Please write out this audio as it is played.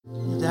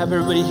have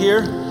everybody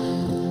here.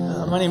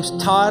 My name's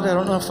Todd. I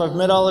don't know if I've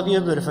met all of you,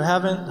 but if I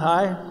haven't,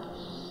 hi.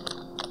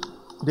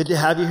 Good to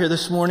have you here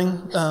this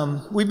morning.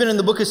 We've been in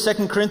the book of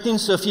 2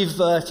 Corinthians, so if you've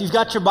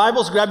got your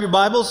Bibles, grab your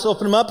Bibles,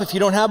 open them up. If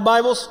you don't have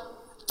Bibles,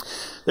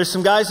 there's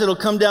some guys that'll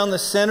come down the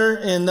center,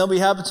 and they'll be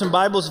having some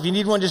Bibles. If you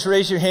need one, just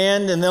raise your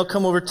hand, and they'll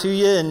come over to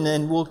you,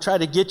 and we'll try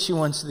to get you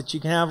one so that you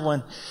can have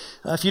one.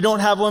 If you don't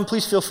have one,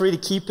 please feel free to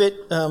keep it.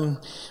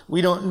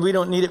 We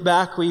don't need it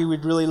back. We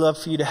would really love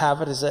for you to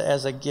have it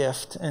as a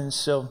gift. And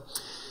so,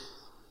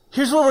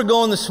 here's where we're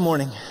going this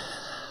morning.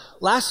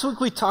 Last week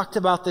we talked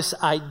about this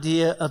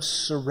idea of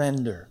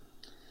surrender.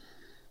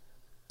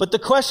 But the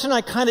question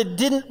I kind of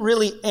didn't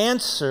really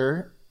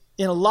answer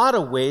in a lot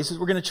of ways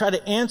that we're going to try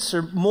to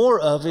answer more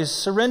of is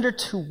surrender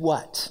to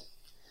what?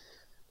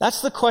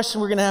 That's the question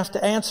we're going to have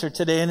to answer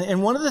today.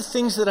 And one of the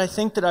things that I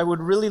think that I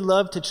would really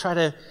love to try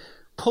to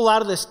pull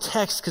out of this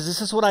text, because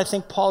this is what I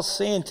think Paul's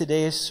saying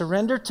today, is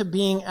surrender to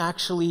being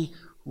actually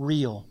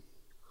real.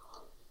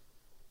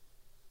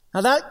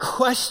 Now that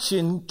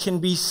question can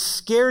be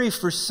scary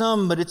for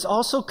some, but it's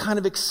also kind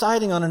of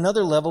exciting on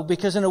another level,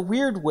 because in a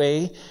weird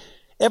way,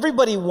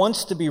 everybody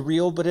wants to be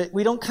real, but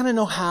we don't kind of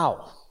know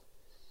how.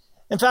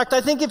 In fact, I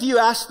think if you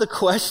ask the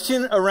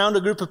question around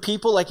a group of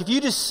people, like if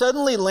you just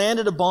suddenly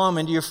landed a bomb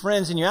into your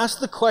friends and you ask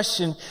the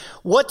question,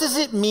 what does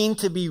it mean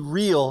to be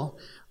real?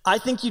 I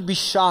think you'd be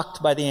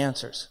shocked by the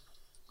answers.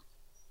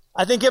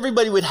 I think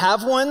everybody would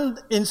have one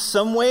in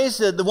some ways.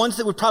 The ones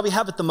that would probably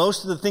have it the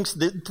most are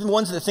the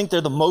ones that think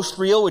they're the most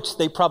real, which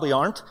they probably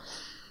aren't.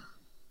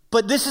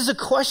 But this is a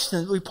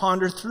question that we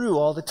ponder through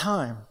all the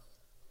time.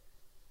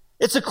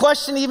 It's a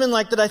question even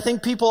like that I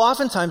think people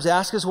oftentimes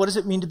ask is, what does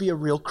it mean to be a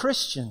real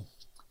Christian?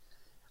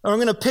 And I'm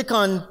going to pick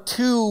on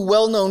two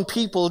well-known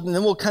people, and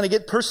then we'll kind of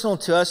get personal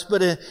to us.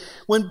 But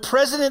when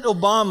President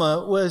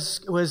Obama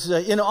was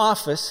in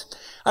office,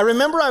 I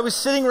remember I was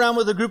sitting around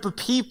with a group of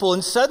people,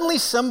 and suddenly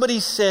somebody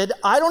said,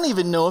 I don't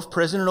even know if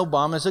President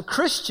Obama is a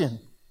Christian.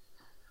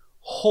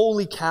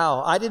 Holy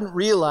cow, I didn't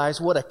realize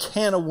what a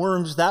can of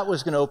worms that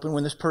was going to open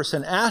when this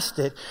person asked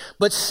it.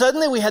 But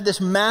suddenly we had this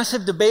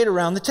massive debate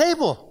around the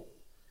table.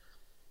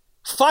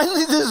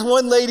 Finally, this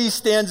one lady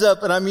stands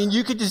up, and I mean,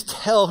 you could just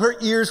tell her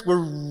ears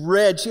were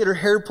red. She had her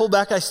hair pulled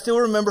back. I still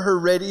remember her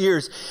red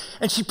ears.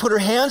 And she put her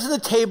hands on the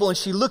table, and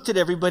she looked at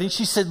everybody, and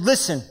she said,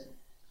 listen,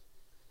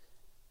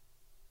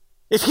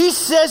 if he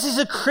says he's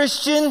a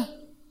Christian,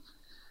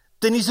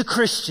 then he's a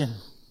Christian.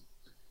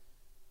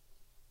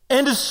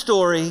 End of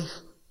story.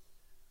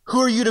 Who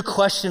are you to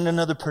question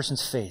another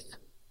person's faith?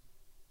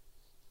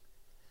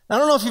 I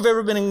don't know if you've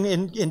ever been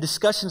in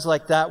discussions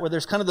like that where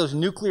there's kind of those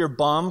nuclear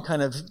bomb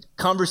kind of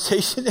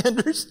conversation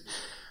enders.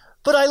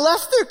 But I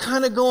left there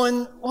kind of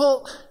going,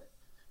 well,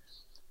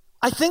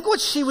 I think what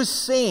she was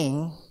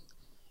saying,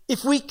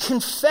 if we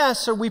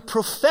confess or we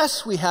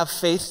profess we have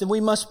faith, then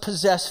we must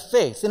possess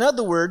faith. In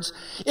other words,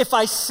 if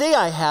I say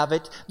I have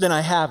it, then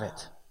I have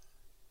it.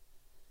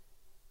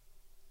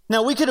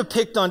 Now, we could have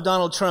picked on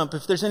Donald Trump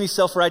if there's any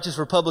self-righteous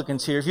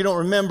Republicans here. If you don't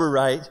remember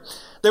right,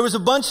 there was a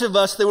bunch of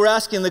us that were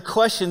asking the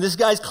question, this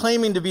guy's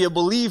claiming to be a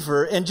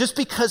believer, and just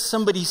because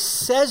somebody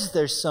says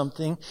there's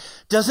something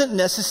doesn't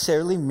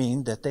necessarily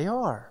mean that they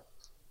are.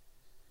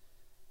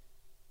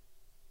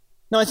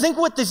 Now, I think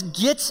what this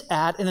gets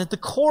at, and at the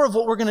core of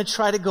what we're going to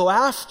try to go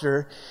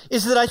after,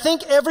 is that I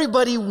think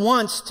everybody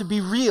wants to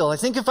be real. I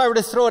think if I were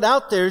to throw it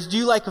out there, do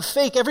you like a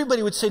fake?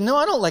 Everybody would say, no,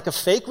 I don't like a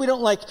fake. We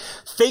don't like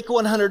fake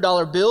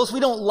 $100 bills. We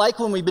don't like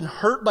when we've been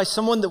hurt by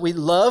someone that we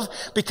love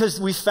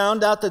because we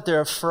found out that they're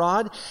a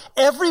fraud.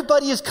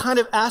 Everybody is kind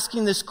of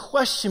asking this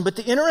question, but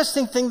the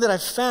interesting thing that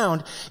I've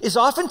found is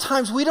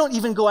oftentimes we don't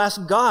even go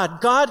ask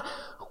God, God,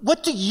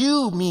 what do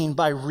you mean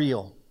by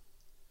real?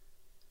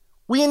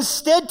 We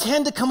instead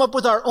tend to come up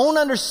with our own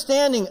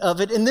understanding of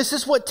it, and this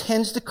is what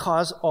tends to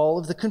cause all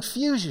of the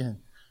confusion.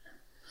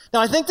 Now,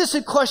 I think this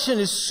question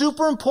is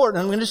super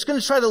important. I'm just going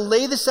to try to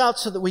lay this out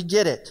so that we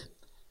get it.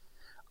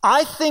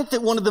 I think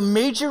that one of the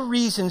major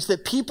reasons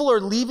that people are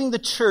leaving the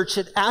church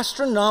at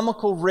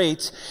astronomical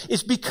rates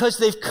is because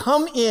they've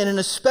come in, and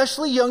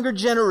especially younger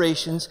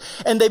generations,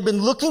 and they've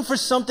been looking for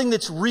something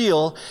that's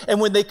real,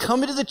 and when they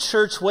come into the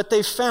church, what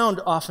they've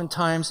found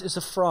oftentimes is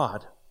a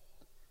fraud.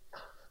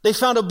 They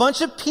found a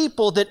bunch of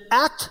people that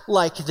act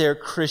like they're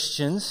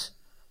Christians,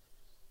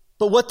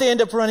 but what they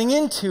end up running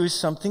into is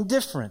something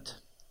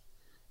different.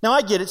 Now,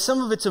 I get it.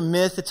 Some of it's a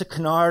myth, it's a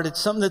canard, it's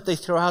something that they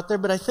throw out there,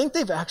 but I think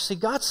they've actually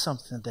got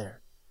something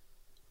there.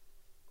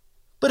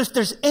 But if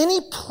there's any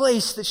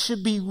place that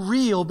should be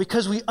real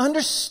because we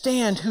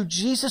understand who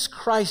Jesus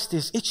Christ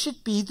is, it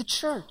should be the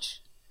church.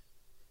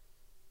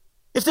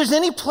 If there's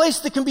any place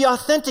that can be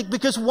authentic,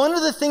 because one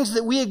of the things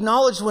that we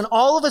acknowledged when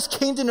all of us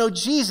came to know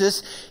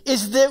Jesus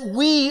is that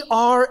we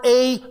are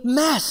a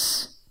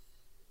mess.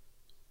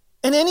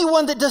 And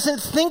anyone that doesn't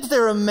think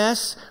they're a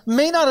mess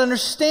may not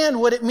understand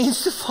what it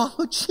means to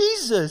follow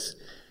Jesus.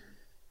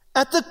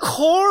 At the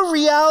core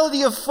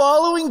reality of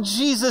following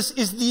Jesus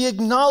is the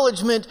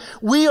acknowledgement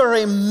we are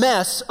a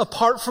mess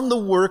apart from the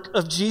work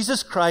of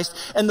Jesus Christ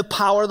and the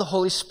power of the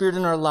Holy Spirit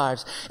in our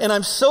lives. And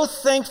I'm so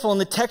thankful in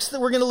the text that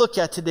we're going to look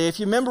at today.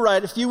 If you remember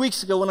right, a few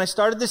weeks ago when I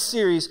started this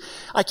series,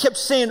 I kept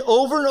saying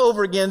over and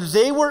over again,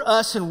 they were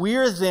us and we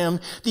are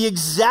them. The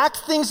exact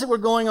things that were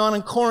going on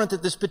in Corinth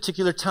at this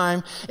particular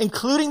time,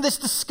 including this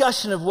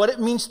discussion of what it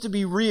means to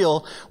be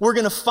real, we're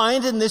going to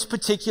find in this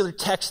particular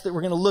text that we're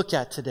going to look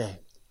at today.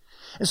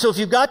 And so if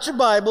you've got your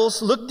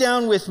Bibles, look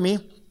down with me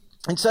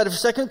inside of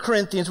 2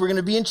 Corinthians. We're going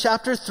to be in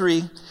chapter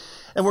 3,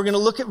 and we're going to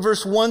look at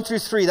verse 1 through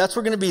 3. That's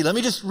where we're going to be. Let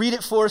me just read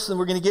it for us, and then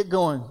we're going to get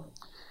going.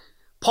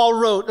 Paul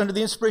wrote, under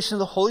the inspiration of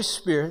the Holy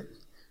Spirit,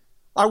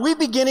 "Are we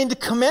beginning to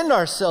commend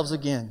ourselves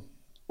again?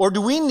 Or do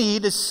we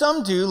need, as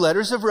some do,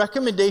 letters of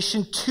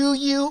recommendation to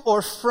you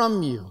or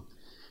from you?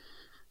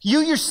 You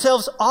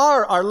yourselves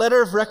are our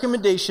letter of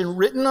recommendation,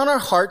 written on our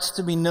hearts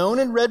to be known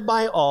and read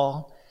by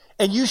all.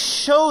 And you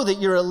show that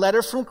you're a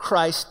letter from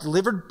Christ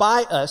delivered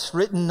by us,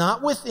 written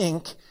not with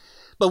ink,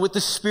 but with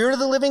the Spirit of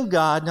the living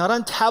God, not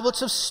on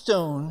tablets of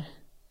stone,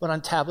 but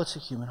on tablets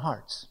of human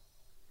hearts."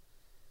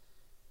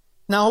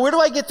 Now, where do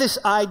I get this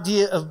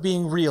idea of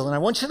being real? And I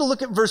want you to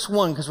look at verse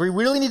 1, because we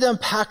really need to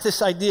unpack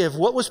this idea of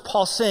what was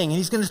Paul saying. And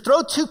he's going to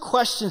throw two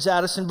questions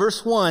at us in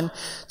verse 1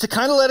 to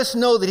kind of let us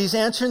know that he's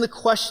answering the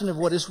question of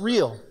what is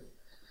real.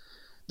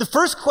 The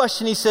first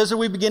question, he says, are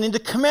we beginning to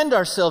commend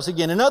ourselves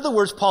again? In other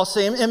words, Paul's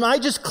saying, am I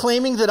just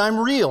claiming that I'm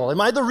real? Am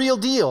I the real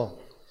deal?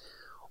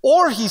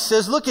 Or he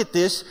says, look at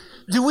this,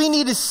 do we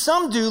need, as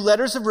some do,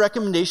 letters of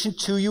recommendation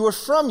to you or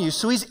from you?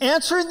 So he's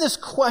answering this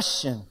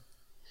question.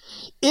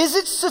 Is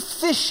it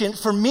sufficient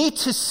for me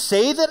to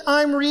say that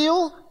I'm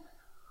real?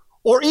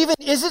 Or even,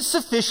 is it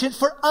sufficient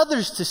for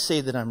others to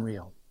say that I'm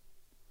real?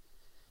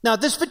 Now,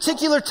 at this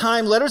particular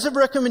time, letters of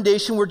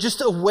recommendation were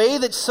just a way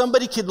that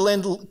somebody could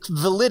lend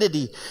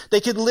validity. They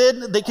could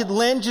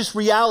lend just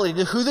reality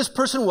to who this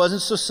person was.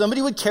 And so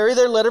somebody would carry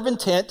their letter of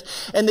intent,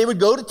 and they would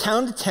go to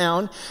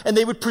town, and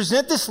they would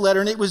present this letter,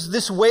 and it was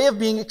this way of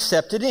being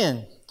accepted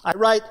in. I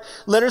write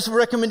letters of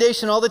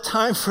recommendation all the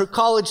time for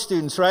college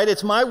students, right?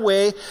 It's my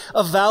way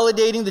of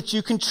validating that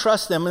you can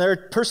trust them. And they're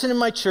a person in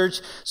my church,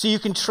 so you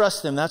can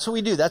trust them. That's what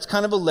we do. That's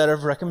kind of a letter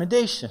of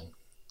recommendation.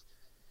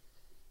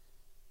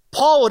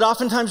 Paul would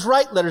oftentimes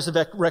write letters of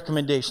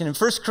recommendation. In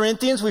 1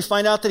 Corinthians, we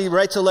find out that he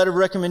writes a letter of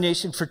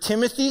recommendation for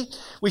Timothy.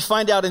 We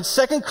find out in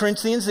 2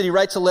 Corinthians that he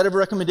writes a letter of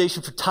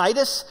recommendation for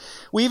Titus.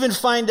 We even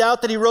find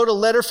out that he wrote a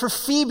letter for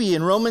Phoebe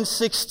in Romans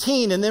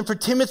 16, and then for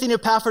Timothy and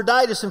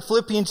Epaphroditus in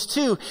Philippians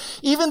 2.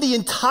 Even the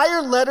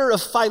entire letter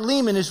of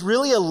Philemon is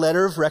really a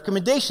letter of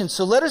recommendation.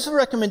 So letters of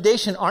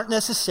recommendation aren't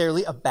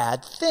necessarily a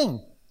bad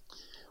thing.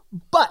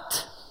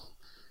 But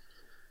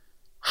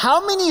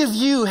how many of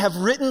you have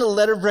written a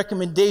letter of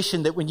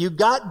recommendation that when you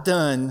got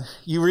done,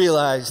 you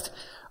realized,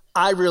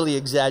 I really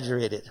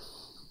exaggerated?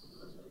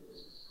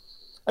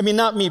 I mean,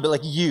 not me, but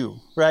like you,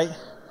 right?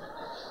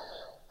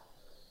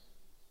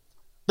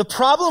 The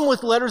problem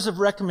with letters of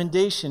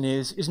recommendation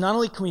is not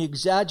only can we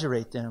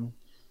exaggerate them,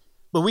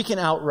 but we can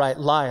outright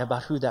lie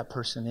about who that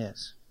person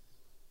is.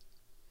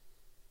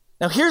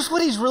 Now, here's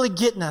what he's really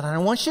getting at, and I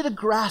want you to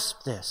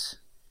grasp this.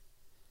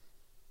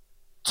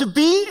 To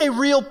be a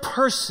real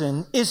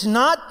person is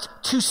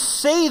not to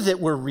say that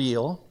we're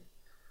real,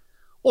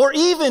 or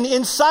even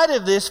inside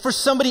of this for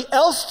somebody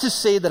else to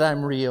say that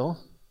I'm real,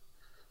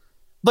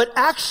 but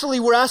actually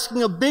we're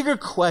asking a bigger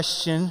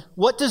question: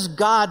 what does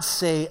God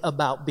say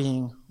about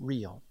being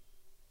real?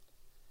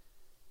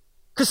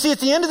 Because see,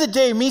 at the end of the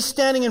day, me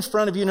standing in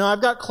front of you,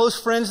 I've got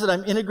close friends that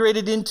I'm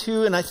integrated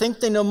into, and I think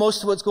they know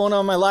most of what's going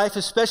on in my life,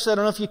 especially, I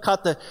don't know if you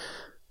caught the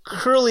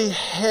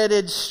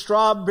curly-headed,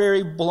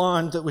 strawberry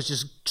blonde that was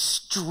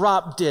just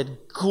drop-dead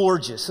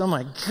gorgeous. Oh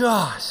my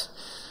gosh.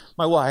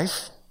 My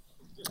wife.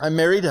 I'm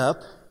married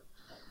up.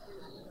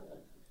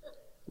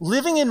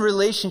 Living in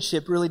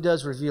relationship really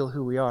does reveal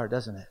who we are,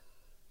 doesn't it?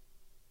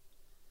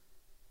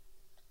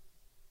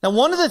 Now,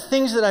 one of the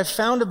things that I've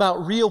found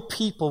about real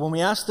people when we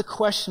ask the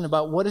question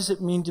about what does it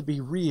mean to be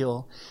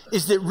real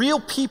is that real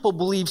people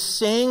believe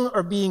saying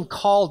or being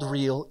called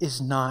real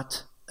is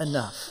not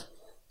enough.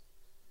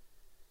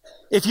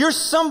 If you're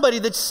somebody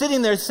that's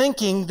sitting there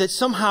thinking that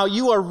somehow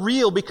you are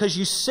real because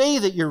you say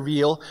that you're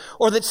real,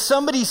 or that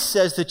somebody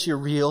says that you're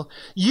real,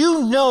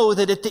 you know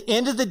that at the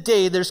end of the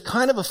day, there's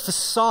kind of a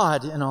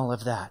facade in all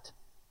of that.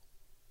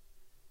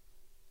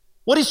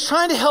 What he's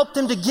trying to help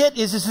them to get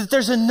is that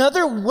there's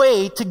another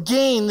way to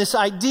gain this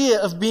idea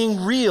of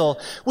being real.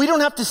 We don't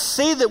have to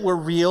say that we're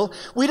real.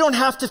 We don't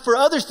have to, for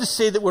others to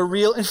say that we're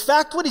real. In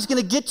fact, what he's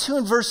going to get to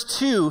in verse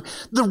 2,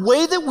 the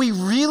way that we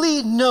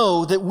really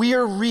know that we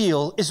are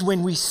real is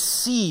when we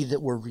see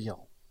that we're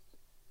real.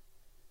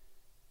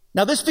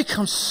 Now, this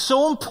becomes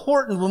so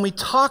important when we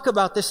talk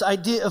about this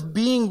idea of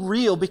being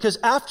real, because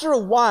after a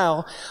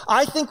while,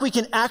 I think we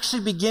can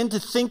actually begin to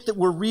think that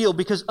we're real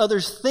because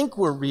others think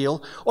we're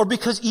real, or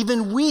because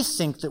even we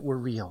think that we're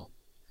real.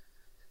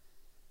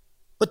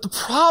 But the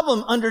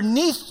problem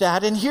underneath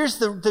that, and here's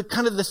the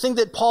kind of the thing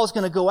that Paul's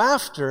going to go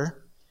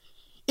after,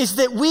 is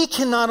that we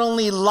can not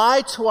only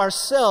lie to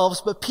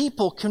ourselves, but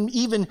people can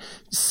even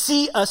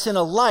see us in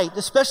a light,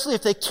 especially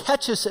if they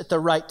catch us at the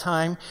right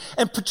time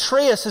and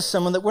portray us as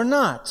someone that we're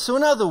not. So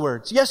in other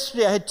words,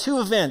 yesterday I had 2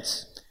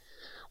 events.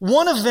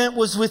 One event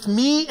was with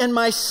me and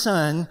my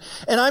son,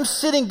 and I'm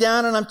sitting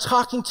down and I'm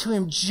talking to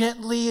him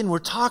gently, and we're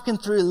talking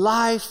through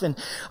life, and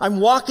I'm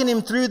walking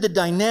him through the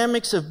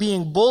dynamics of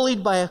being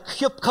bullied by a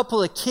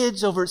couple of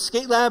kids over at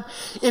Skate Lab.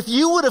 If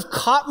you would have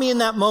caught me in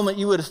that moment,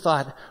 you would have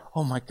thought,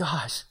 oh my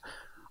gosh,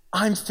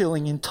 I'm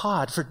filling in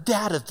Todd for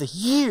Dad of the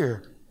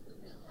Year.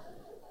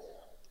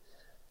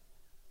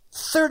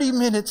 30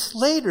 minutes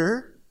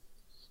later,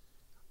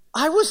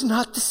 I was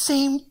not the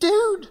same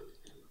dude.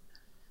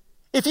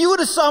 If you would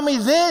have saw me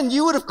then,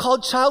 you would have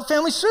called Child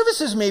Family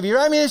Services maybe,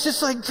 right? I mean, it's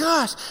just like,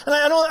 gosh. And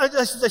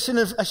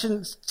I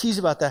shouldn't tease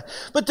about that.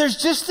 But there's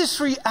just this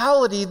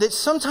reality that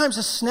sometimes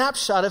a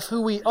snapshot of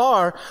who we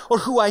are, or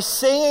who I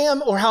say I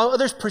am, or how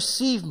others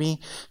perceive me,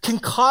 can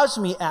cause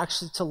me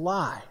actually to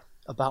lie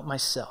about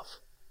myself.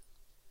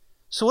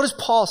 So what does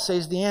Paul say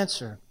is the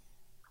answer?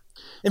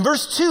 In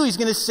verse 2, he's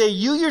going to say,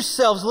 you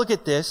yourselves, look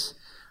at this,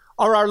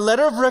 are our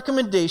letter of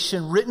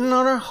recommendation written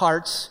on our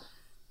hearts,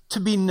 to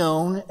be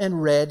known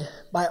and read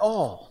by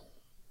all.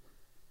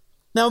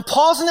 Now, in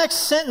Paul's next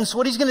sentence,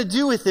 what he's going to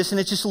do with this, and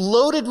it's just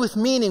loaded with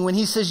meaning when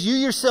he says, you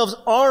yourselves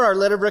are our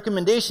letter of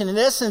recommendation. In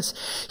essence,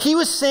 he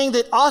was saying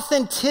that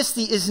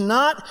authenticity is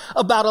not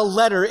about a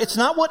letter. It's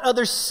not what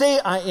others say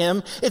I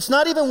am. It's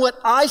not even what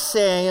I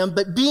say I am,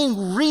 but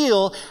being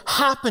real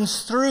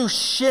happens through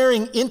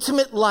sharing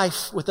intimate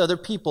life with other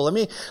people. Let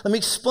me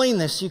explain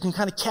this so you can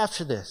kind of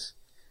capture this.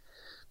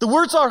 The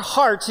words our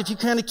hearts, if you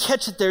kind of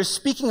catch it there, is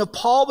speaking of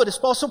Paul, but it's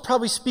also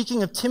probably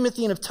speaking of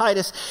Timothy and of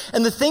Titus.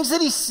 And the things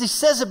that he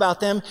says about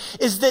them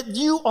is that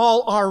you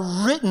all are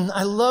written,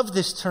 I love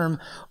this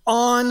term,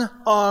 on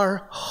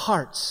our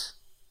hearts.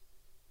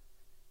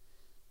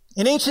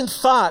 In ancient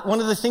thought,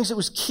 one of the things that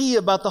was key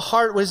about the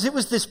heart was it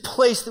was this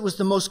place that was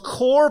the most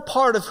core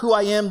part of who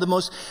I am, the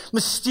most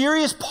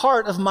mysterious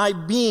part of my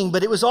being,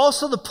 but it was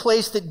also the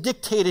place that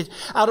dictated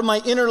out of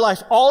my inner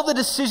life all the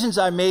decisions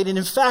I made. And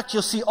in fact,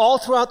 you'll see all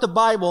throughout the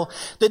Bible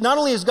that not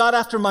only is God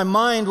after my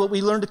mind, what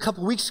we learned a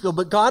couple weeks ago,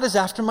 but God is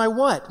after my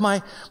what?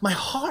 My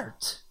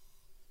heart.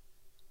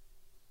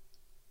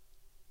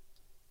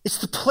 It's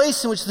the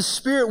place in which the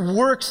Spirit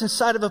works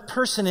inside of a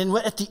person. And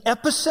at the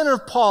epicenter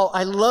of Paul,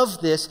 I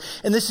love this,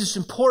 and this is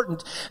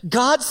important.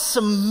 God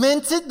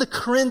cemented the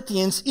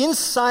Corinthians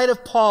inside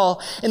of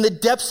Paul in the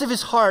depths of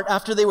his heart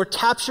after they were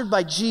captured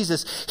by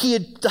Jesus. He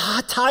had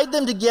tied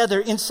them together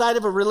inside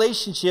of a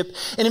relationship.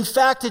 And in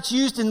fact, it's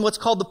used in what's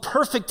called the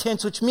perfect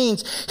tense, which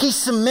means he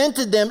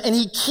cemented them and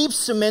he keeps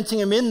cementing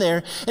them in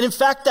there. And in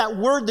fact, that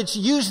word that's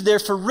used there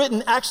for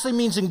written actually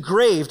means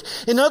engraved.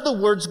 In other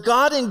words,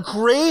 God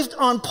engraved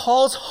on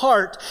Paul's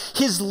heart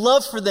his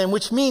love for them,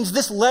 which means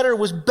this letter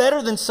was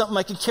better than something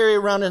I could carry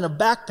around in a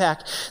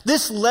backpack.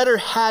 This letter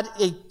had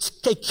a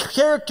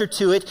character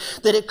to it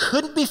that it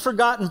couldn't be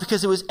forgotten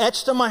because it was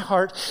etched on my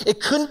heart. It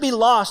couldn't be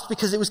lost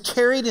because it was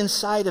carried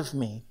inside of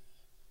me.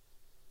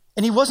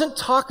 And he wasn't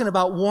talking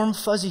about warm,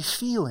 fuzzy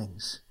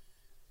feelings.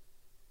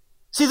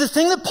 See, the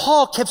thing that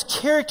Paul kept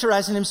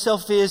characterizing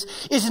himself is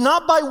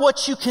not by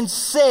what you can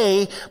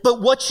say, but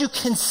what you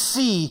can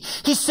see.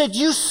 He said,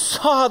 you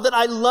saw that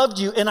I loved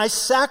you and I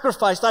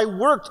sacrificed. I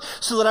worked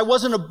so that I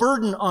wasn't a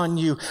burden on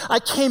you. I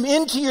came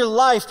into your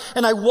life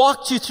and I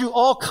walked you through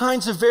all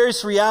kinds of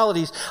various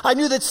realities. I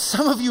knew that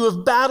some of you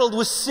have battled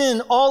with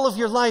sin all of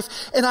your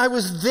life, and I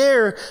was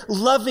there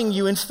loving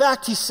you. In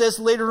fact, he says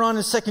later on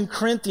in 2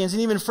 Corinthians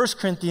and even 1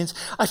 Corinthians,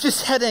 I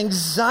just had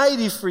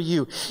anxiety for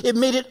you. It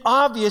made it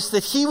obvious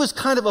that he was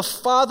kind of a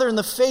father in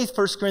the faith,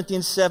 1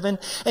 Corinthians 7,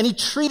 and he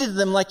treated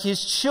them like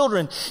his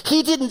children.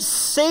 He didn't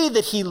say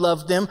that he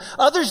loved them.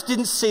 Others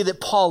didn't say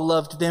that Paul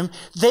loved them.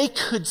 They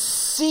could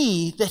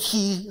see that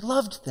he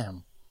loved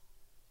them.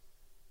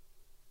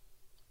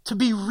 To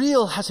be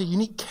real has a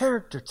unique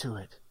character to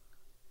it.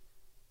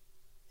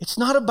 It's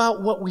not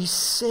about what we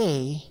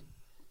say,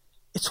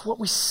 it's what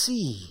we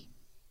see.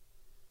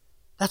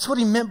 That's what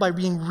he meant by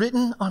being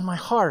written on my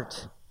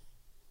heart.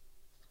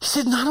 He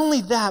said, not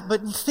only that, but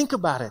think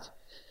about it.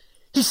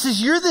 He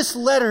says, you're this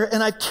letter,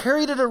 and I've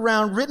carried it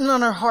around, written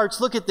on our hearts,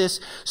 look at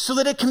this, so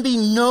that it can be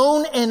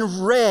known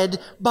and read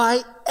by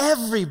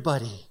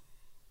everybody.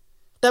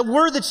 That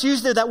word that's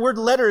used there, that word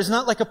letter, is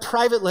not like a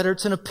private letter,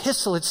 it's an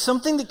epistle. It's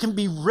something that can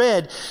be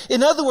read.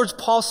 In other words,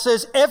 Paul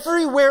says,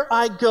 everywhere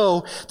I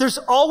go, there's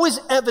always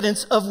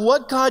evidence of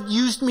what God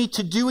used me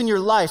to do in your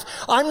life.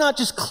 I'm not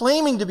just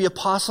claiming to be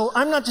apostle.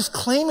 I'm not just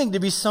claiming to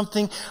be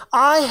something.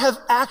 I have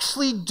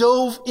actually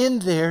dove in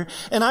there,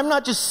 and I'm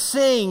not just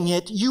saying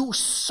it. You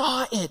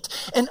saw it,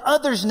 and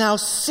others now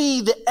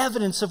see the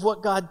evidence of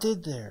what God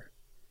did there.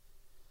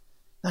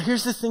 Now,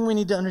 here's the thing we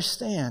need to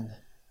understand.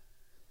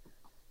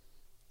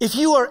 If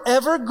you are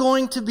ever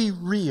going to be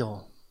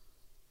real,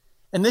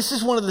 and this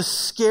is one of the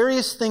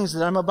scariest things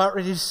that I'm about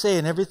ready to say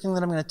and everything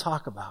that I'm going to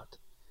talk about,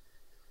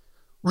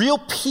 real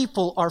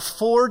people are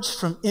forged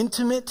from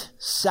intimate,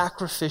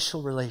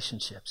 sacrificial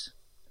relationships.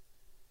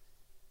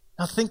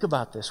 Now think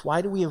about this.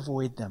 Why do we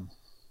avoid them?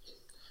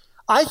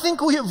 I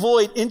think we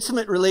avoid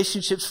intimate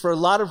relationships for a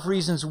lot of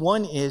reasons.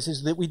 One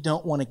is that we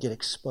don't want to get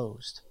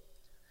exposed.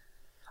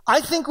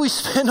 I think we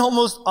spend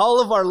almost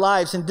all of our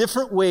lives in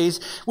different ways.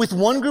 With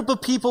one group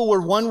of people, we're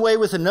one way.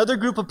 With another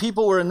group of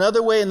people, we're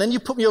another way. And then you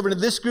put me over to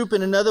this group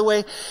in another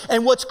way.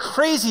 And what's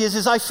crazy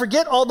is I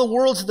forget all the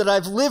worlds that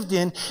I've lived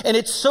in. And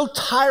it's so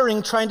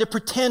tiring trying to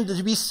pretend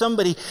to be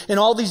somebody in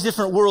all these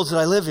different worlds that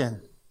I live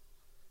in.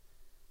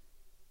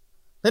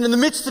 Then in the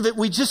midst of it,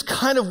 we just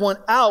kind of want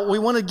out. We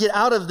want to get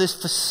out of this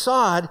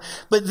facade.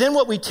 But then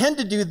what we tend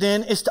to do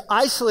then is to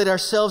isolate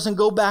ourselves and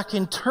go back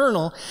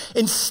internal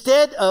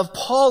instead of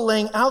Paul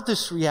laying out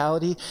this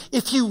reality.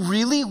 If you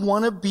really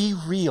want to be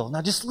real,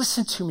 now just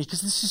listen to me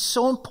because this is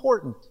so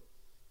important.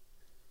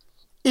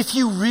 If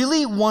you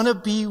really want to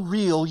be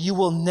real, you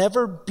will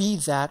never be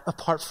that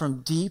apart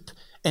from deep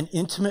and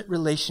intimate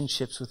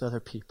relationships with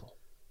other people.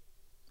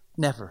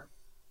 Never.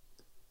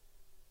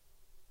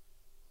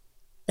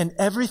 And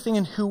everything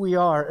in who we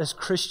are as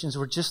Christians,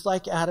 we're just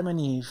like Adam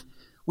and Eve.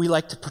 We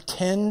like to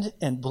pretend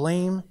and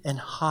blame and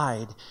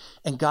hide.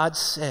 And God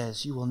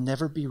says you will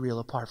never be real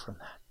apart from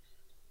that.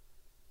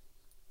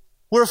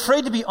 We're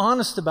afraid to be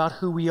honest about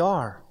who we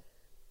are.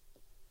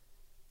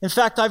 In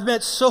fact, I've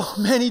met so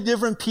many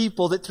different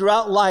people that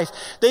throughout life,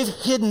 they've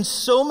hidden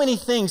so many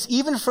things,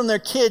 even from their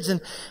kids. And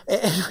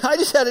I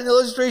just had an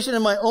illustration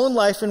in my own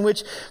life in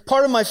which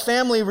part of my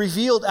family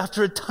revealed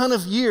after a ton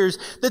of years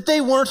that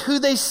they weren't who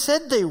they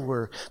said they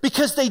were.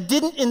 Because they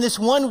didn't, in this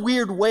one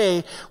weird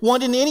way,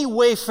 want in any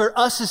way for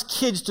us as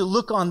kids to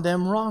look on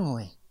them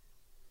wrongly.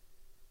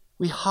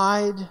 We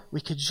hide,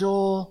 we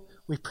cajole,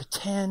 we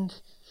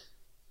pretend,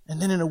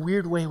 and then in a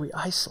weird way we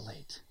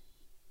isolate.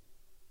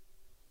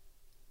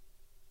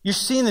 You're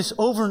seeing this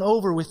over and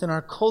over within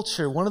our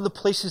culture. One of the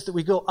places that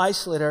we go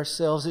isolate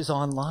ourselves is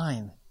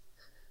online.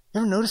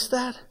 You ever notice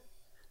that?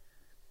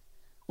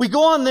 We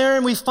go on there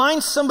and we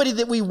find somebody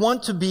that we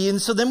want to be,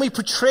 and so then we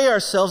portray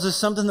ourselves as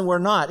something that we're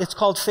not. It's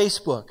called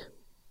Facebook.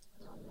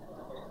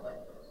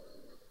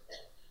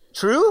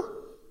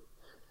 True?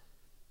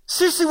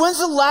 Seriously, when's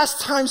the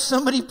last time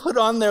somebody put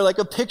on there like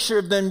a picture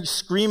of them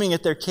screaming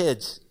at their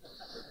kids?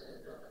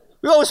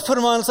 We always put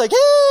them on. It's like, hey,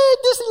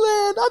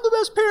 Disneyland, I'm the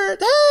best parent.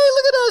 Hey,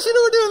 look at us,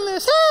 we're doing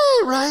this.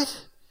 Hey,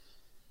 right?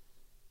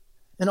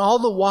 And all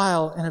the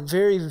while, in a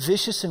very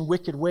vicious and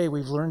wicked way,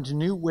 we've learned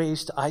new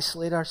ways to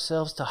isolate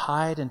ourselves, to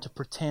hide, and to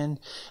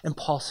pretend. And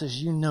Paul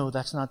says, you know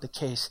that's not the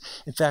case.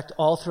 In fact,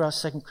 all throughout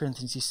 2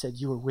 Corinthians, he said,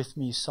 you were with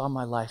me, you saw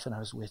my life, and I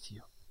was with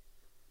you.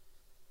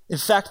 In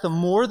fact, the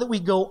more that we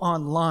go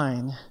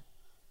online,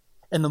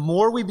 and the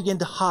more we begin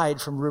to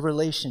hide from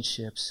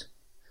relationships,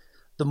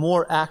 the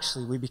more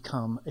actually we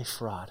become a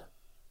fraud.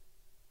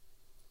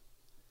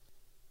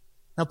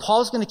 Now,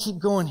 Paul's going to keep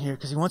going here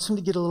because he wants him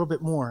to get a little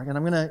bit more. And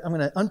I'm going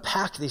to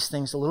unpack these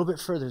things a little bit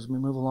further as we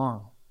move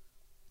along.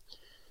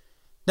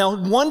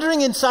 Now, wondering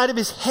inside of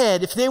his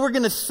head if they were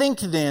going to think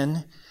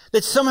then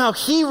that somehow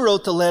he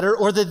wrote the letter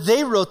or that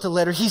they wrote the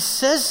letter, he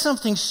says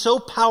something so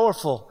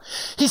powerful.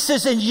 He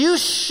says, and you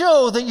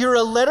show that you're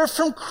a letter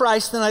from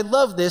Christ, and I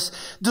love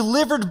this,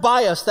 delivered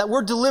by us. That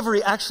word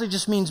delivery actually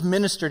just means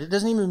ministered. It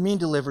doesn't even mean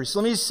delivery. So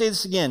let me just say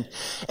this again.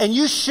 And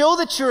you show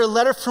that you're a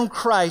letter from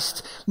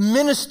Christ,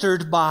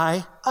 ministered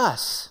by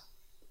us.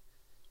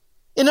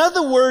 In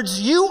other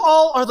words, you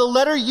all are the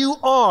letter you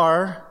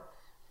are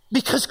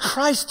because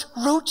Christ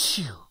wrote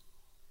you.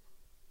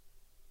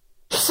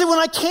 He said, when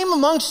I came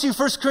amongst you,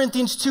 1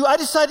 Corinthians 2, I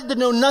decided to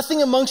know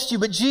nothing amongst you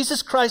but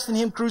Jesus Christ and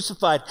Him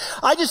crucified.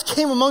 I just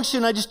came amongst you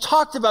and I just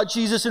talked about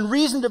Jesus and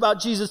reasoned about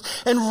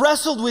Jesus and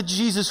wrestled with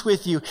Jesus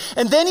with you.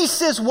 And then he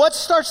says, what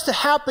starts to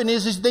happen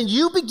is then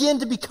you begin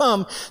to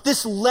become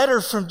this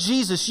letter from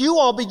Jesus. You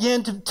all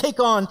begin to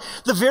take on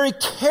the very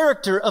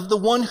character of the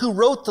one who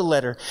wrote the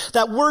letter.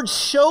 That word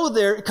show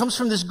there, it comes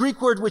from this Greek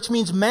word which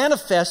means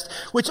manifest,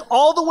 which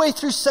all the way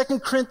through 2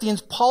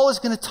 Corinthians, Paul is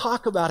going to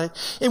talk about it,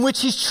 in which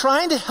he's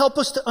trying to help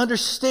us to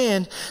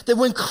understand that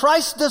when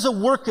Christ does a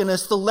work in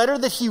us, the letter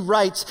that he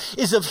writes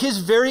is of his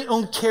very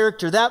own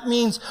character. That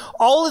means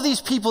all of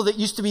these people that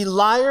used to be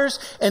liars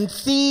and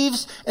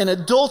thieves and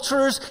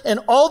adulterers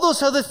and all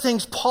those other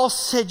things, Paul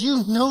said,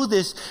 you know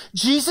this.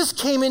 Jesus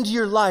came into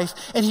your life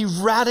and he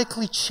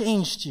radically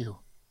changed you.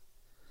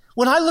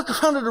 When I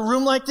look around at a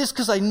room like this,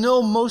 because I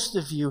know most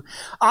of you,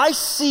 I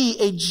see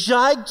a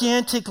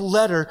gigantic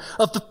letter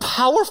of the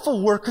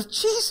powerful work of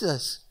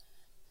Jesus.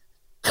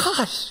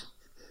 Gosh.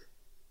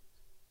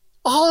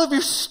 All of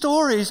your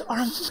stories are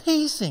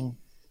amazing.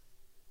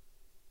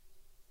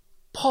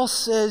 Paul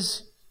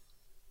says,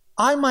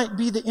 I might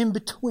be the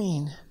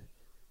in-between,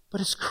 but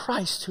it's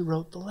Christ who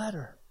wrote the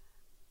letter.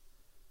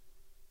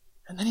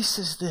 And then he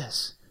says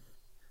this.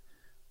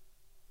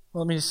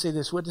 Well, let me just say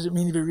this. What does it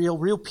mean to be real?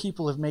 Real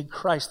people have made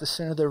Christ the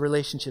center of their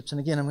relationships.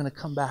 And again, I'm going to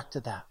come back to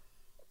that.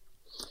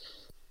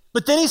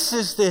 But then he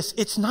says this.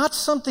 It's not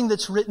something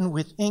that's written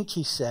with ink,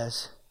 he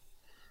says,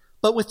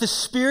 but with the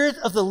Spirit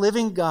of the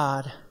living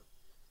God,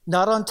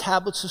 not on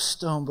tablets of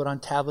stone, but on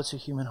tablets of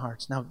human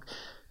hearts. Now,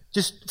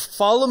 just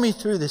follow me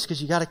through this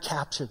because you got to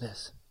capture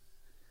this.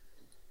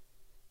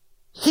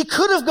 He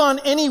could have gone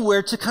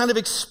anywhere to kind of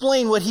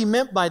explain what he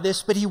meant by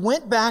this, but he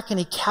went back and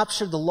he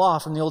captured the law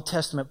from the Old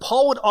Testament.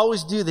 Paul would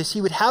always do this.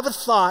 He would have a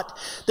thought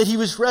that he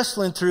was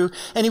wrestling through,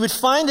 and he would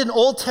find an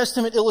Old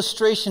Testament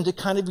illustration to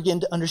kind of begin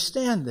to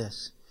understand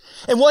this.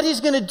 And what he's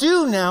going to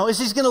do now is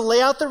he's going to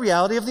lay out the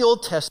reality of the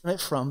Old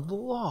Testament from the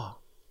law.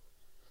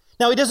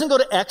 Now, he doesn't go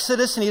to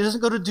Exodus and he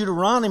doesn't go to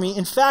Deuteronomy.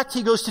 In fact,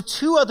 he goes to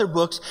two other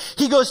books.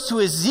 He goes to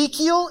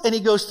Ezekiel and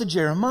he goes to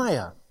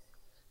Jeremiah.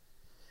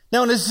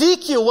 Now, in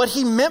Ezekiel, what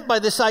he meant by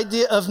this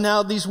idea of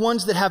now these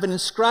ones that have it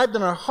inscribed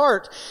in our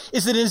heart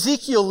is that in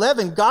Ezekiel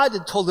 11, God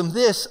had told him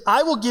this: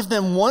 I will give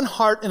them one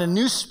heart and a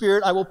new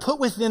spirit I will put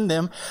within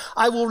them.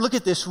 I will, look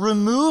at this,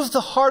 remove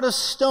the heart of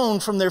stone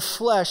from their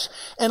flesh,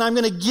 and I'm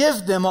going to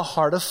give them a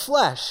heart of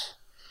flesh.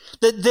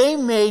 That they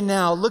may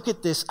now, look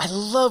at this, I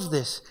love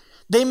this,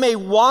 they may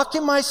walk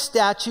in my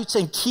statutes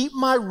and keep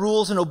my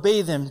rules and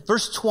obey them.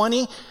 Verse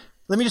 20,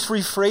 let me just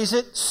rephrase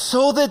it.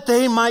 So that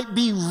they might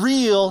be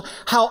real,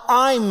 how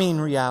I mean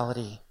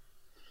reality.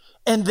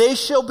 And they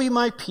shall be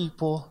my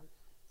people,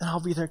 and I'll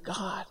be their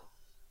God.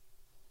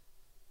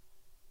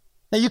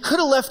 Now, you could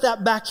have left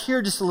that back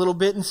here just a little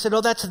bit and said,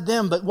 oh, that's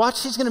them. But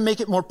watch, he's going to make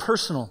it more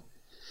personal.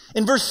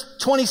 In verse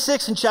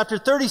 26 in chapter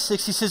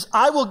 36, he says,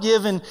 I will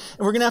give, and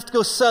we're going to have to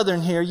go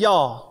southern here,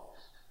 y'all.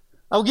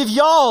 I will give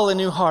y'all a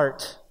new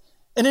heart,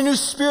 and a new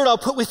spirit I'll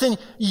put within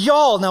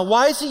y'all. Now,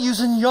 why is he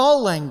using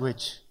y'all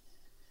language?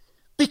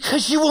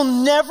 Because you will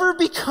never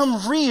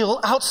become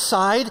real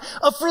outside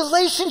of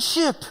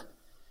relationship.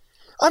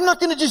 I'm not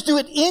going to just do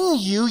it in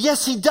you.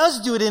 Yes, he does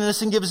do it in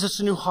us and gives us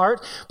a new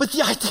heart. But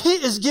the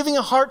idea is giving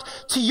a heart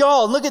to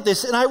y'all. Look at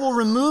this. And I will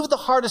remove the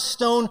heart of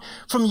stone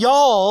from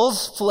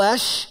y'all's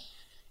flesh,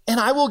 and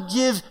I will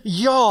give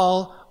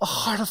y'all a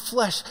heart of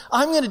flesh.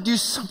 I'm going to do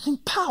something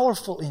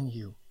powerful in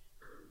you.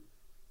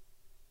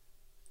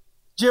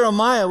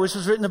 Jeremiah, which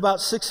was written about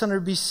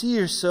 600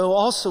 BC or so,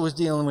 also was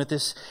dealing with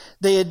this.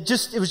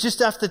 It was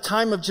just after the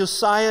time of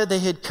Josiah. They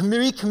had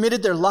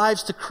recommitted their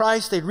lives to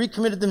Christ. They'd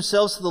recommitted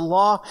themselves to the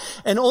law,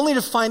 and only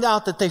to find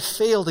out that they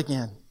failed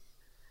again.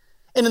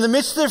 And in the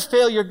midst of their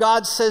failure,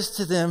 God says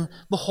to them,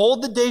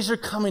 behold, the days are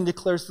coming,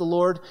 declares the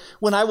Lord,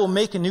 when I will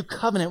make a new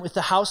covenant with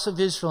the house of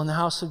Israel and the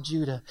house of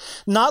Judah.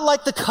 Not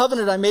like the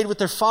covenant I made with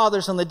their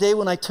fathers on the day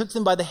when I took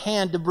them by the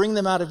hand to bring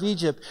them out of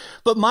Egypt,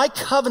 but my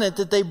covenant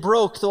that they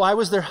broke, though I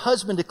was their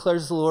husband,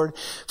 declares the Lord.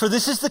 For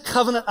this is the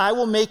covenant I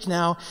will make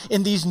now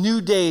in these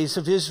new days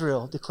of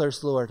Israel,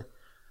 declares the Lord.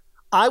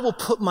 I will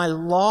put my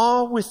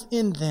law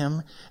within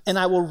them, and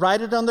I will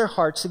write it on their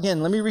hearts.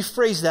 Again, let me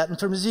rephrase that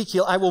from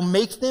Ezekiel. I will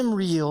make them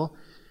real,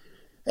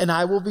 and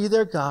I will be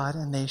their God,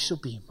 and they shall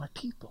be my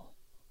people.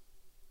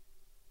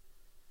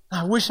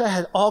 I wish I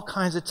had all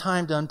kinds of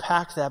time to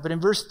unpack that, but in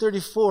verse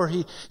 34,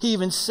 he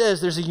even says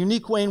there's a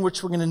unique way in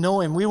which we're going to know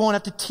him. We won't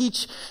have to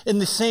teach in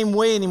the same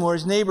way anymore.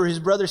 His neighbor, his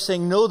brother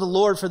saying, know the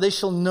Lord, for they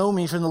shall know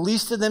me, from the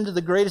least of them to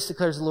the greatest,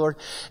 declares the Lord,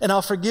 and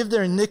I'll forgive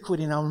their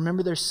iniquity, and I'll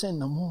remember their sin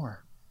no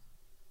more.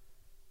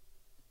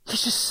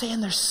 He's just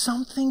saying there's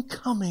something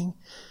coming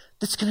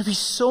that's going to be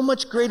so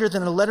much greater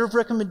than a letter of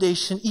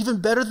recommendation, even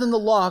better than the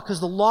law,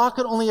 because the law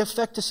could only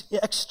affect us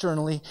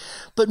externally.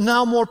 But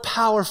now more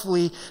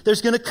powerfully,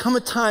 there's going to come a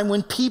time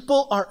when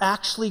people are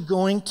actually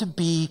going to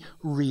be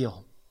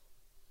real.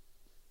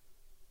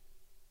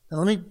 Now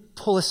let me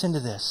pull us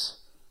into this.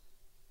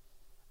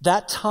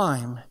 That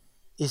time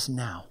is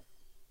now.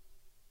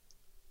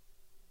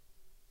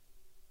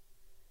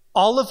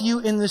 All of you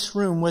in this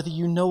room, whether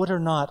you know it or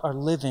not, are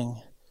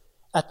living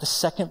at the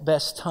second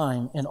best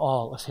time in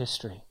all of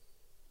history.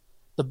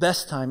 The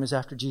best time is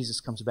after Jesus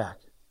comes back.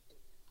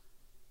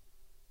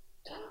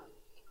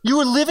 You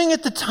are living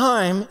at the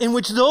time in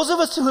which those of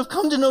us who have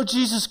come to know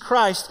Jesus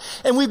Christ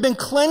and we've been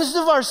cleansed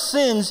of our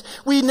sins,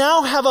 we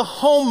now have a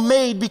home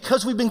made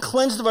because we've been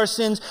cleansed of our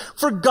sins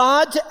for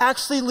God to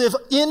actually live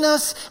in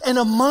us and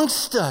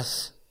amongst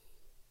us.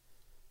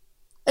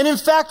 And in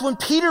fact, when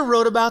Peter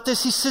wrote about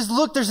this, he says,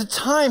 look, there's a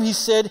time, he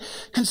said,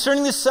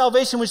 concerning this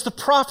salvation, which the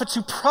prophets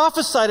who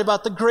prophesied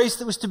about the grace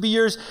that was to be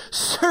yours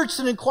searched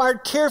and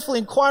inquired carefully,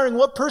 inquiring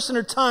what person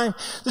or time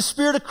the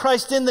Spirit of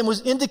Christ in them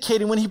was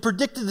indicating when he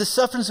predicted the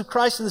sufferings of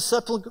Christ and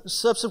the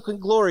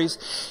subsequent glories.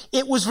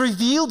 It was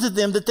revealed to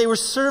them that they were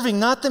serving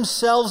not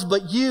themselves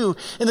but you,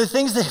 and the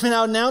things that have been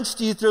now announced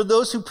to you through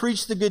those who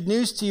preach the good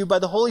news to you by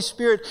the Holy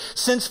Spirit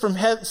sent from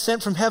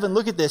heaven.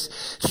 Look at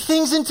this.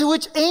 Things into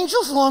which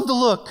angels long to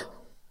look.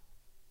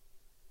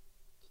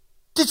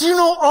 Did you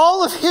know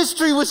all of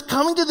history was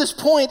coming to this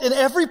point, and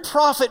every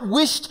prophet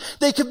wished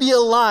they could be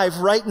alive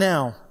right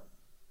now?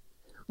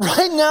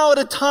 Right now, at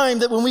a time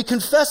that when we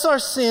confess our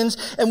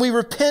sins and we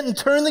repent and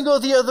turn and go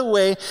the other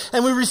way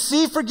and we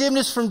receive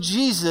forgiveness from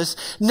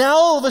Jesus, now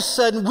all of a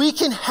sudden we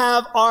can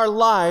have our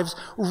lives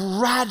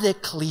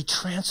radically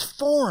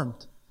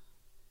transformed.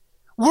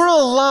 We're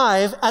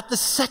alive at the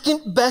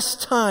second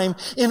best time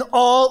in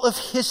all of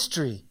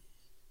history.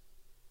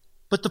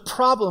 But the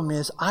problem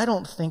is, I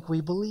don't think we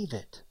believe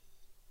it.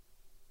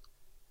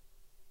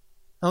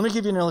 Now, let me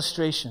give you an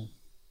illustration.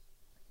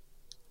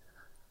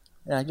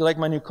 Yeah, you like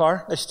my new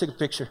car? I just took a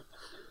picture.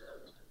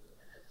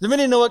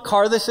 anybody know what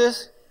car this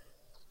is?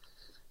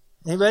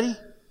 Anybody?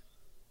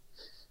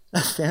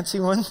 A fancy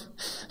one?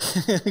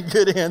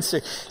 Good answer.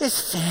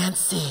 It's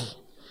fancy.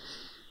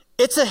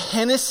 It's a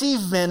Hennessy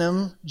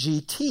Venom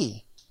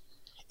GT.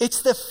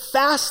 It's the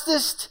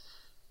fastest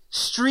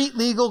street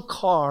legal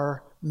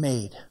car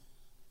made.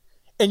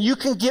 And you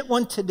can get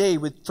one today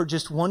for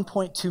just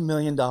 $1.2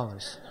 million. Now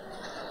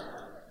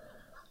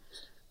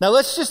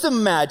let's just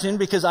imagine,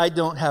 because I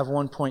don't have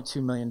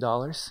 $1.2 million,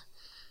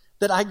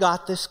 that I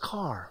got this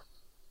car.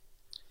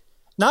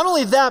 Not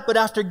only that, but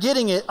after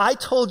getting it, I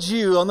told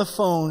you on the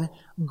phone,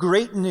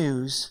 great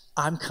news,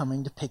 I'm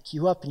coming to pick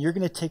you up and you're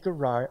going to take a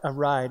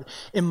ride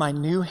in my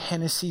new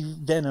Hennessy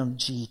Venom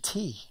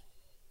GT.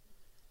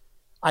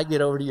 I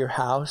get over to your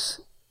house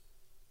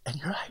and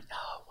you're like,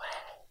 no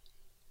way.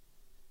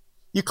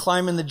 You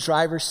climb in the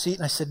driver's seat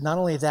and I said, not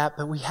only that,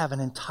 but we have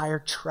an entire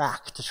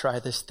track to try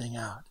this thing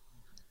out.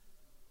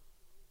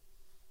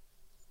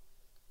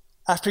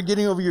 After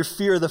getting over your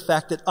fear of the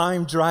fact that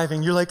I'm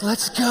driving, you're like,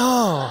 let's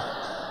go.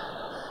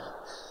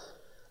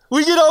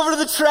 We get over to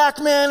the track,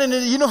 man, and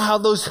you know how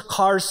those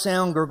cars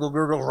sound, gurgle,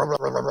 gurgle,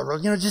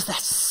 just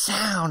that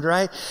sound,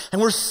 right? And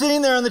we're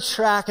sitting there on the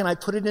track, and I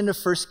put it into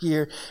first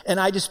gear, and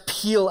I just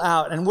peel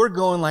out, and we're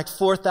going like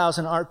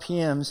 4,000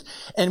 RPMs,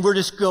 and we're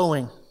just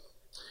going.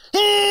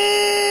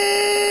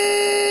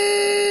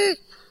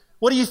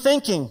 What are you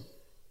thinking?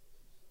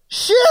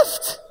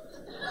 Shift!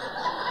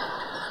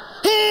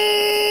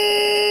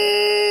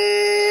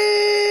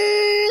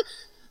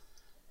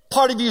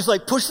 Part of you is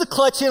like, push the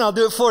clutch in, I'll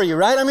do it for you,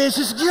 right? I mean, it's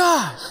just,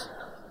 gosh.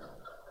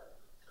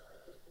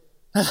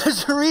 Now,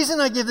 there's a reason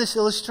I give this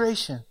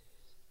illustration.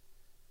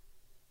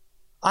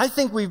 I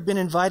think we've been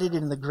invited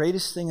in the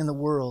greatest thing in the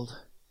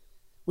world,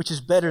 which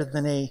is better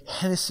than a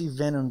Hennessy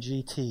Venom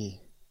GT.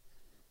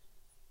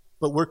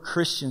 But we're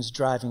Christians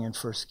driving in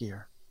first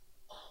gear.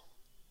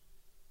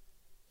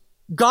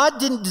 God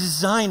didn't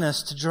design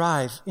us to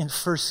drive in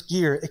first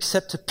gear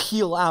except to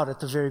peel out at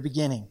the very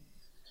beginning.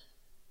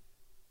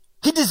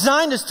 He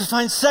designed us to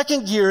find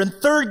second gear and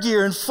third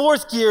gear and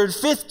fourth gear and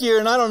fifth gear,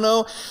 and I don't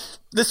know,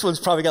 this one's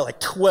probably got like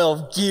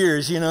 12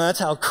 gears, that's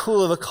how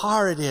cool of a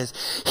car it is.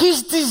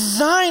 He's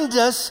designed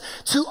us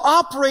to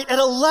operate at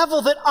a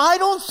level that I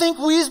don't think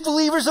we as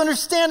believers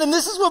understand, and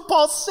this is what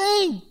Paul's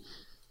saying.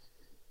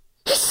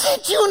 He said,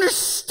 do you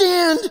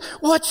understand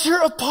what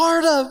you're a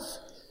part of?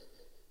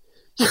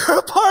 You're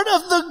a part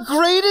of the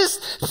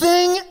greatest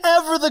thing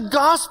ever, the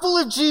gospel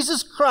of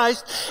Jesus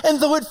Christ. And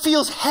though it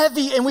feels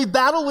heavy and we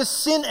battle with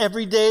sin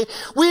every day,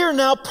 we are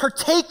now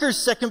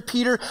partakers, 2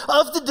 Peter,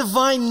 of the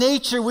divine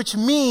nature, which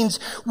means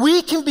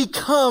we can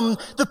become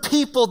the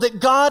people that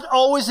God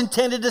always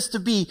intended us to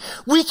be.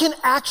 We can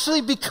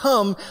actually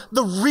become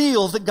the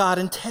real that God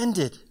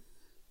intended.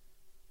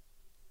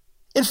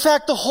 In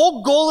fact, the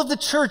whole goal of the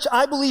church,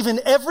 I believe, in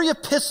every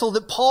epistle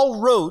that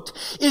Paul wrote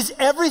is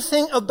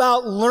everything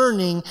about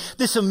learning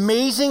this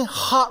amazing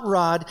hot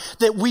rod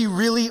that we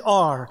really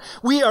are.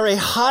 We are a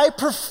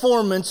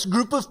high-performance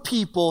group of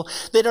people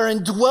that are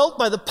indwelt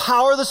by the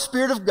power of the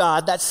Spirit of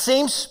God, that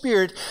same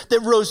Spirit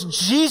that rose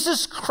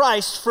Jesus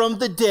Christ from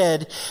the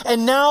dead.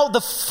 And now the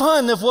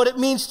fun of what it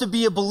means to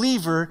be a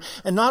believer,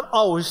 and not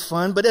always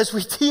fun, but as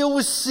we deal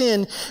with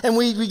sin and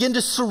we begin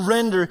to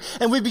surrender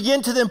and we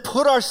begin to then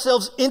put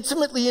ourselves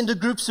intimately into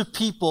groups of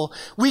people,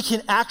 we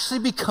can actually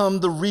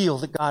become the real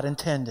that God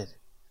intended.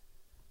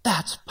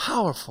 That's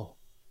powerful.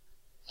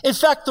 In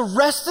fact, the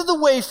rest of the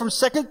way from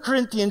 2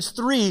 Corinthians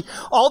 3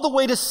 all the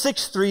way to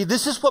 6:3,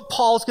 this is what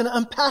Paul's going to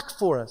unpack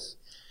for us.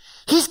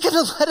 He's going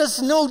to let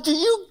us know, do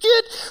you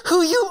get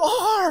who you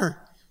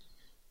are?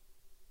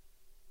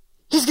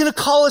 He's going to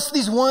call us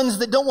these ones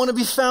that don't want to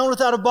be found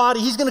without a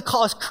body. He's going to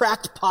call us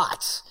cracked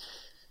pots.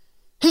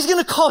 He's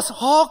going to call us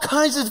all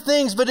kinds of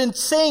things, but in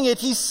saying it,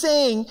 he's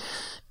saying,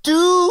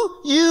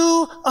 do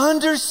you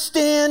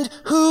understand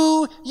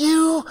who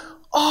you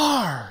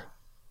are?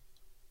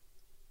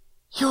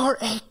 You're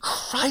a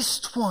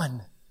Christ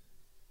one.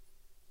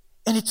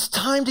 And it's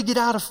time to get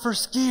out of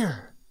first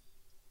gear.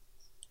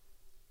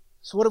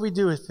 So what do we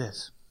do with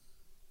this?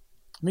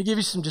 Let me give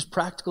you some just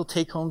practical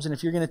take-homes, and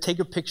if you're going to take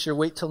a picture,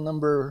 wait till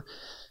number,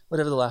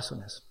 whatever the last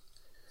one is.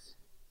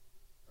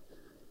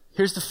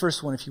 Here's the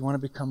first one if you want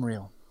to become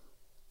real.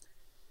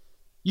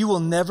 You will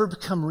never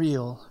become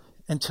real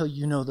until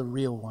you know the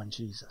real one,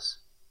 Jesus.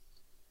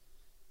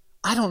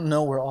 I don't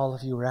know where all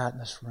of you are at in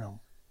this room.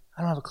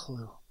 I don't have a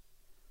clue.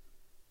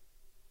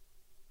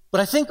 But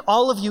I think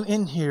all of you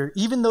in here,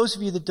 even those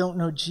of you that don't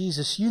know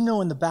Jesus, you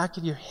know in the back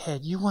of your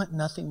head, you want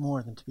nothing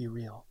more than to be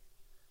real.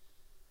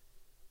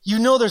 You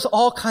know there's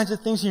all kinds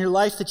of things in your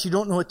life that you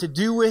don't know what to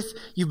do with.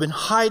 You've been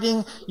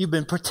hiding. You've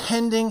been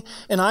pretending.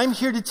 And I'm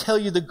here to tell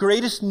you the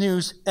greatest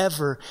news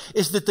ever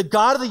is that the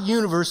God of the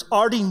universe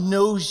already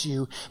knows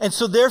you. And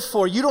so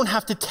therefore, you don't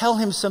have to tell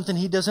him something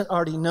he doesn't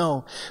already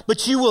know.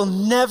 But you will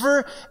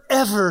never,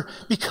 ever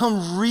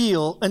become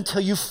real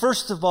until you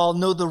first of all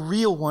know the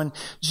real one,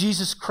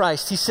 Jesus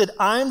Christ. He said,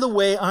 I'm the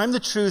way, I'm the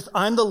truth,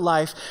 I'm the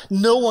life.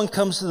 No one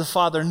comes to the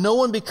Father. No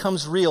one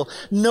becomes real.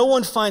 No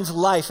one finds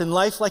life, and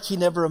life like he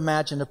never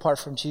imagined. imagine apart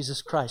from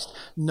Jesus Christ?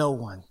 No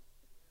one.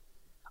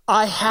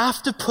 I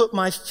have to put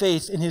my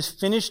faith in his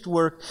finished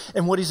work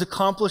and what he's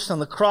accomplished on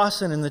the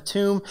cross and in the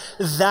tomb.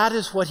 That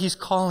is what he's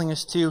calling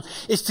us to,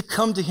 is to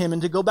come to him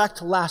and to go back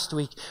to last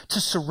week, to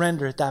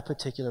surrender at that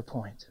particular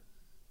point.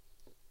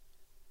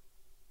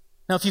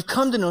 Now, if you've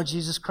come to know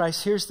Jesus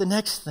Christ, here's the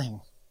next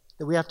thing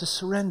that we have to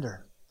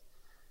surrender.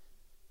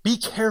 Be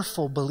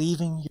careful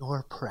believing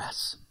your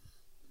press.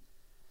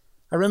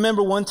 I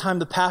remember one time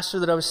the pastor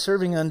that I was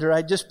serving under,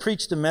 I just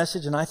preached a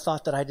message and I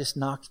thought that I just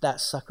knocked that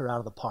sucker out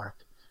of the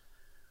park.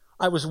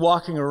 I was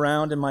walking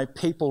around in my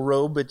papal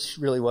robe, which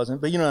really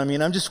wasn't, but you know what I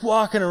mean. I'm just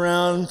walking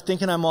around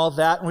thinking I'm all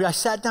that. And I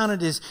sat down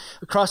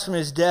across from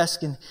his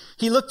desk, and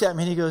he looked at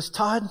me and he goes,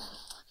 Todd,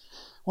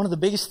 one of the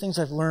biggest things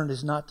I've learned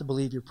is not to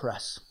believe your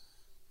press.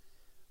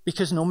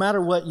 Because no matter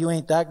what, you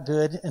ain't that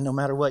good, and no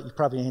matter what, you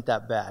probably ain't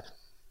that bad.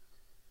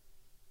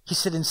 He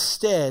said,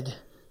 instead,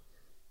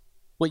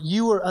 what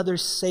you or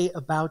others say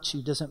about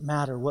you doesn't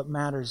matter. What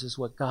matters is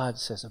what God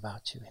says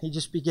about you. He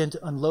just began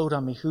to unload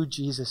on me who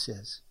Jesus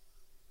is.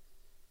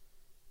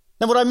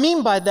 Now, what I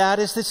mean by that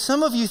is that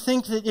some of you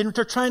think that you're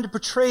trying to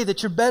portray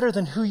that you're better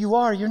than who you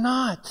are. You're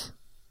not.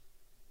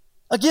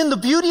 Again, the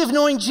beauty of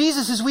knowing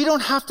Jesus is we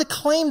don't have to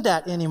claim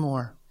that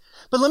anymore.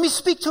 But let me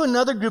speak to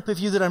another group of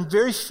you that I'm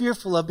very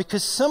fearful of,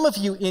 because some of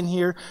you in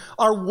here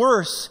are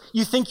worse.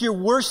 You think you're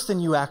worse than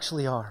you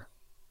actually are.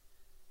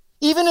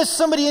 Even as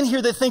somebody in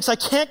here that thinks, I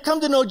can't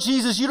come to know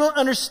Jesus, you don't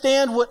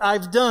understand what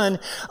I've done.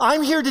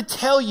 I'm here to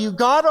tell you,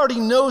 God already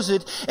knows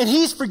it, and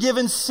he's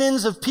forgiven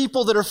sins of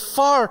people that are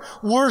far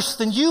worse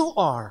than you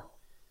are.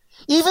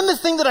 Even the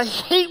thing that I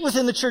hate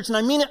within the church, and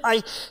I mean it,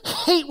 I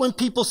hate when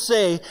people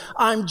say,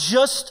 I'm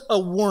just a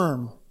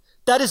worm.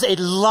 That is a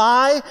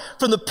lie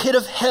from the pit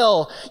of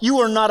hell. You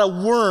are not a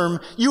worm.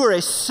 You are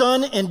a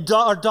son and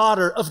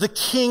daughter of the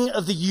King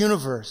of the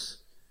universe.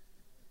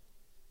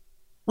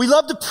 We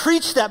love to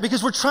preach that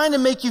because we're trying to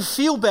make you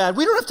feel bad.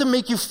 We don't have to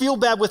make you feel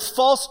bad with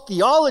false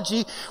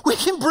theology. We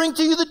can bring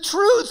to you the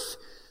truth.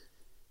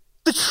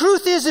 The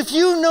truth is, if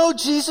you know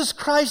Jesus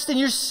Christ and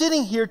you're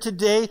sitting here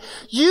today,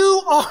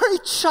 you are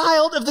a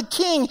child of the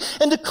King.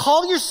 And to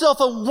call yourself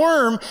a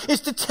worm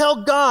is to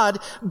tell God,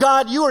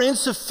 God, you are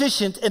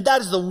insufficient, and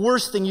that is the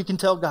worst thing you can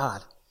tell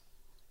God.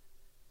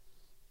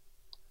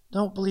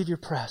 Don't believe your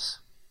press.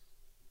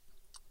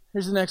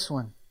 Here's the next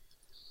one.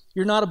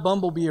 You're not a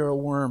bumblebee or a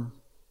worm.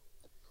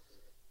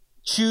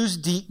 Choose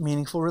deep,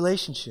 meaningful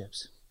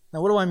relationships.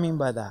 Now, what do I mean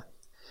by that?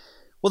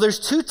 Well, there's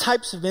two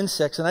types of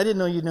insects, and I didn't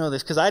know you'd know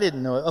this because I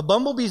didn't know it. A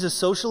bumblebee is a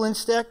social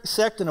insect,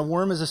 and a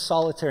worm is a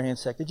solitary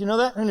insect. Did you know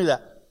that? Who knew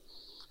that?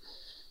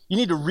 You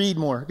need to read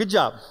more. Good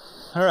job.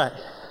 All right,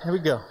 here we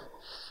go.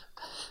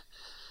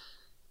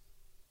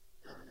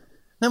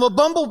 Now, a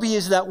bumblebee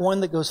is that one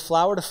that goes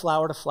flower to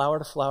flower to flower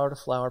to flower to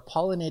flower,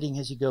 pollinating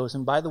as he goes.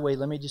 And by the way,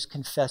 let me just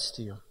confess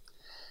to you,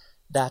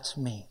 that's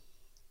me.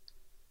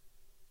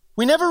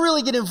 We never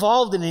really get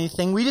involved in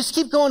anything. We just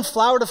keep going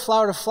flower to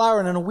flower to flower,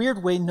 and in a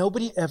weird way,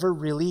 nobody ever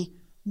really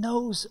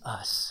knows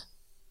us.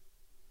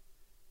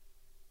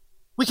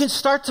 We can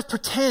start to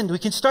pretend. We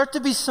can start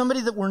to be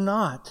somebody that we're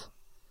not.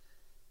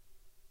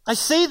 I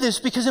say this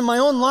because in my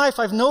own life,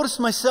 I've noticed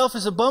myself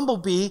as a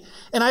bumblebee,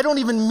 and I don't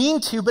even mean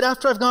to, but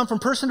after I've gone from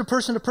person to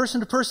person to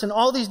person to person,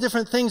 all these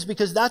different things,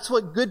 because that's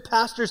what good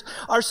pastors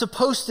are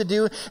supposed to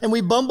do, and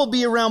we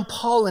bumblebee around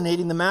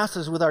pollinating the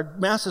masses with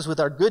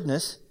our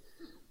goodness.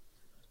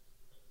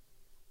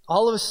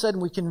 All of a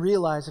sudden, we can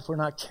realize, if we're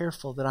not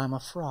careful, that I'm a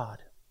fraud.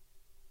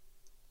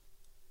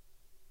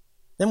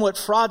 Then what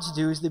frauds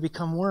do is they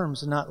become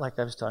worms, and not like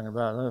I was talking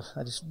about.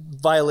 I just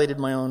violated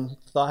my own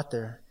thought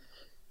there.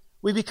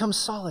 We become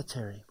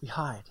solitary. We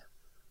hide.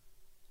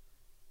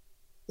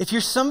 If you're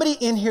somebody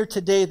in here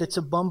today that's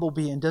a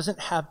bumblebee and doesn't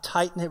have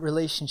tight-knit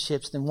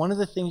relationships, then one of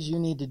the things you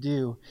need to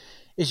do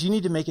is you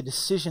need to make a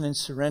decision and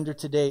surrender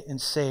today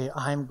and say,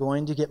 I'm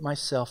going to get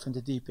myself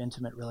into deep,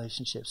 intimate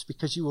relationships,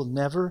 because you will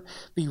never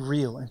be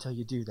real until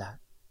you do that.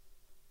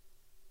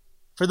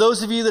 For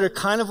those of you that are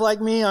kind of like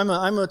me, I'm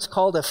what's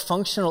called a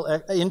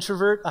functional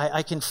introvert.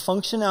 I can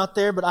function out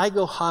there, but I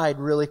go hide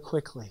really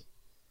quickly.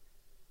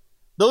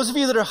 Those of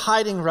you that are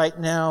hiding right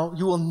now,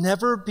 you will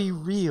never be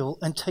real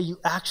until you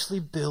actually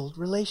build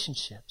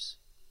relationships.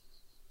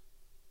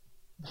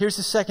 Here's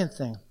the second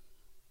thing.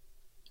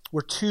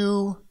 We're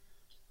too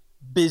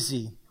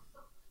busy.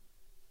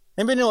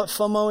 Anybody know what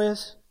FOMO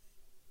is?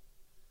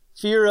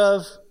 Fear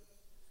of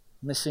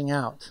missing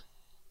out.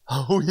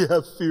 Oh, we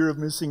have fear of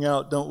missing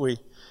out, don't we?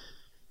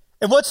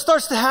 And what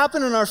starts to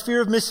happen in our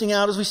fear of missing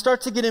out is we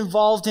start to get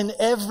involved in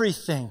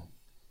everything.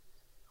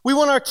 We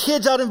want our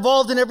kids out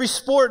involved in every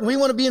sport, and we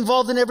want to be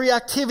involved in every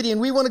activity, and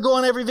we want to go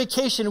on every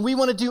vacation, and we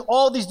want to do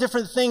all these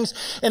different things.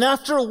 And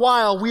after a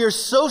while, we are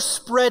so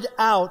spread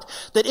out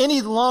that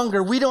any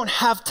longer we don't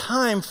have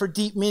time for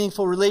deep,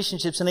 meaningful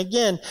relationships. And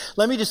again,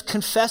 let me just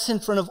confess in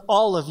front of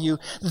all of you,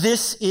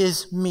 this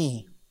is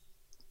me.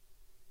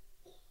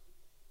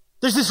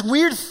 There's this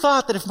weird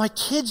thought that if my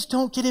kids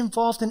don't get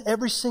involved in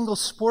every single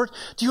sport,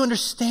 do you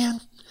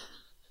understand?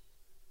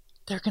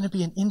 They're going to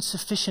be an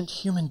insufficient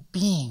human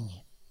being.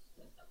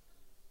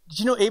 Did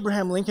you know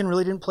Abraham Lincoln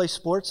really didn't play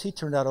sports? He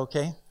turned out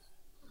okay.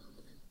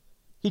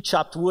 He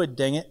chopped wood,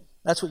 dang it.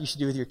 That's what you should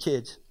do with your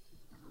kids.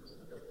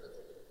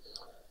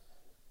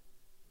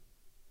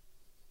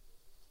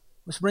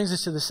 Which brings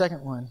us to the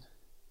second one.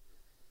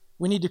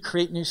 We need to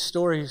create new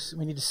stories.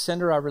 We need to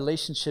center our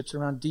relationships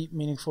around deep,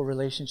 meaningful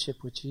relationship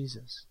with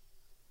Jesus.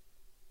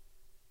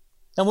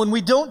 And when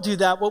we don't do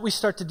that, what we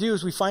start to do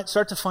is we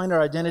start to find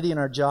our identity in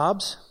our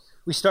jobs.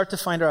 We start to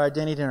find our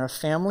identity in our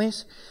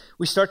families.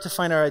 We start to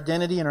find our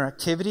identity in our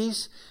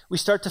activities. We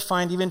start to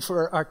find, even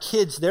for our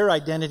kids, their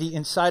identity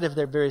inside of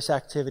their various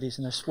activities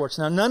and their sports.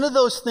 Now, none of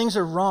those things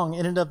are wrong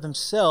in and of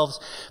themselves,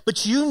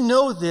 but you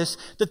know this,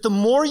 that the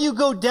more you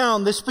go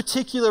down this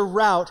particular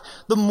route,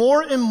 the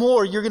more and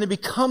more you're going to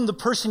become the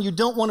person you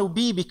don't want to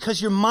be,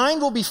 because your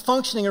mind will be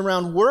functioning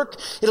around work.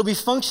 It'll be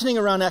functioning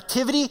around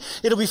activity.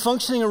 It'll be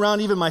functioning around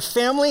even my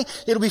family.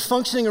 It'll be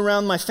functioning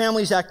around my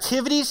family's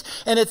activities.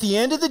 And at the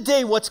end of the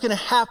day, what's going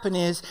to happen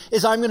is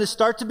I'm going to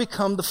start to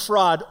become the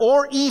fraud,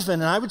 or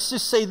even, and I would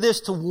just say this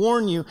to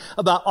warn you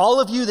about all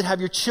of you that have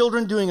your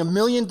children doing a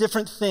million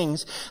different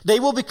things, they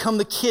will become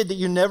the kid that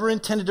you never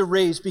intended to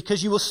raise,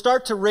 because you will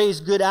start to raise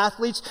good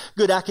athletes,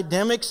 good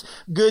academics,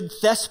 good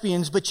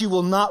thespians, but you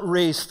will not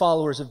raise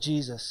followers of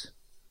Jesus.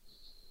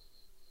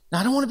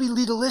 Now, I don't want to be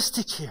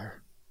legalistic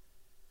here.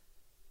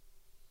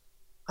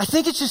 I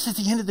think it's just at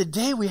the end of the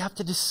day, we have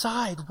to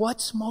decide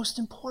what's most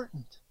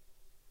important.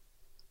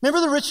 Remember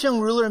the rich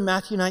young ruler in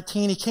Matthew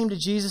 19? He came to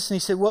Jesus and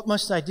he said, "What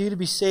must I do to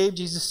be saved?"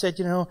 Jesus said,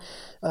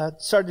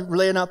 started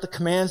laying out the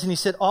commands. And he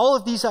said, "All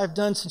of these I've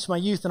done since my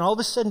youth." And all of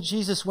a sudden,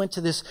 Jesus went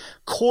to this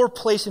core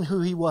place in who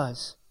he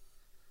was.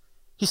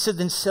 He said,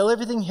 "Then sell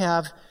everything you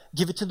have,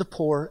 give it to the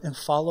poor, and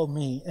follow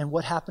me." And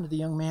what happened to the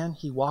young man?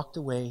 He walked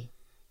away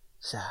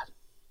sad.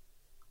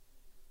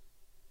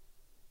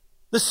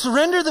 The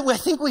surrender that I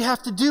think we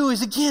have to do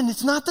is, again,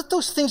 it's not that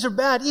those things are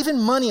bad. Even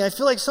money. I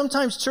feel like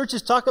sometimes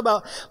churches talk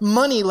about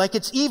money like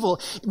it's evil.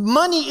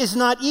 Money is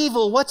not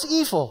evil. What's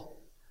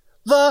evil?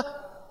 The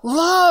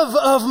love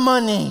of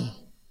money.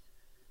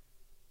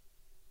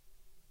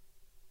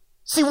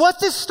 See, what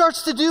this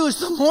starts to do is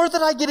the more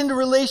that I get into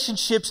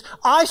relationships,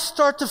 I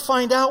start to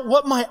find out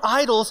what my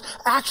idols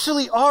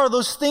actually are,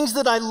 those things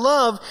that I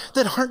love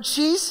that aren't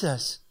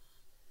Jesus.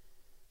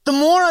 The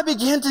more I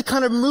begin to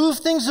kind of move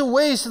things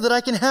away so that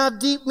I can have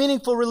deep,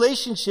 meaningful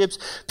relationships,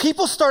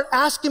 people start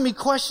asking me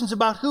questions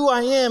about who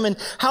I am and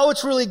how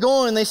it's really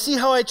going. They see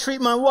how I treat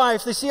my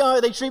wife. They see how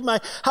I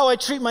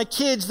treat my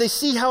kids. They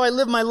see how I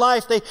live my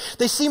life.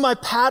 They see my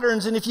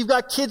patterns. And if you've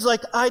got kids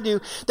like I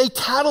do, they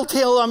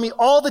tattletale on me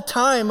all the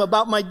time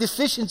about my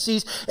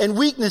deficiencies and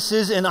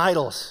weaknesses and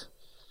idols.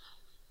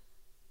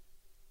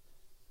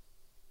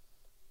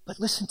 But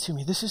listen to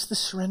me. This is the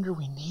surrender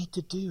we need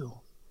to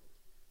do.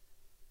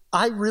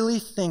 I really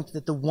think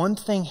that the one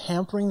thing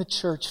hampering the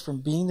church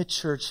from being the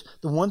church,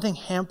 the one thing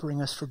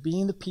hampering us from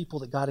being the people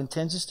that God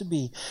intends us to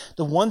be,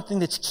 the one thing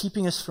that's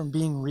keeping us from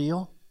being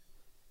real,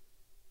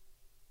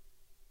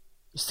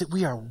 is that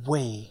we are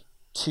way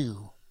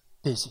too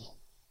busy.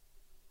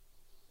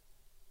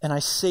 And I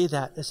say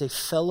that as a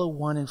fellow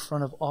one in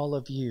front of all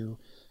of you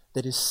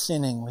that is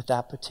sinning with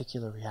that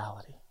particular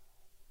reality.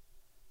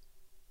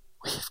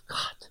 We've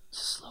got to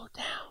slow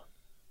down.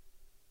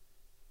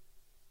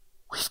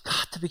 We've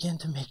got to begin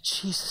to make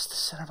Jesus the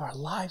center of our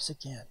lives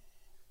again.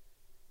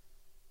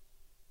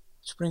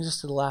 Which brings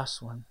us to the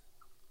last one.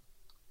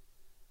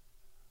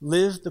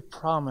 Live the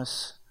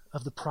promise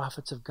of the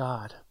prophets of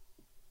God.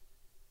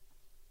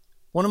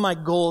 One of my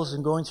goals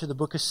in going through the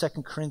book of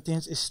 2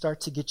 Corinthians is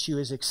start to get you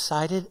as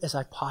excited as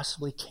I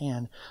possibly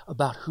can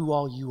about who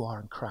all you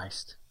are in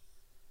Christ.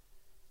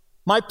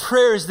 My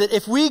prayer is that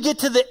if we get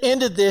to the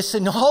end of this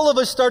and all of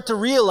us start to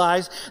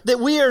realize that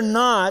we are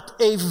not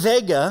a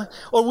Vega,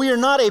 or we are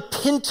not a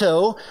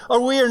Pinto, or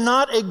we are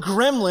not a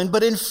Gremlin,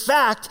 but in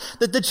fact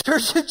that the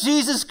Church of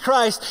Jesus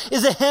Christ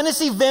is a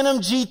Hennessy Venom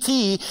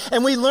GT,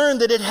 and we learn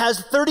that it has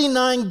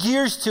 39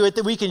 gears to it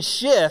that we can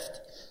shift,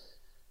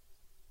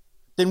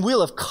 then we'll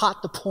have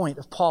caught the point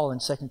of Paul in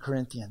 2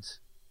 Corinthians.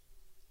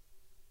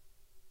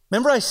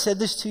 Remember I said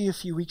this to you a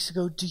few weeks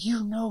ago? Do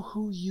you know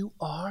who you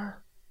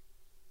are?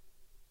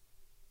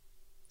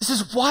 This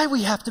is why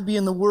we have to be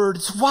in the Word.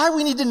 It's why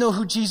we need to know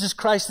who Jesus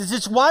Christ is.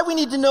 It's why we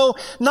need to know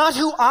not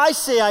who I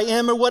say I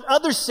am or what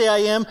others say I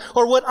am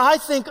or what I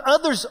think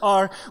others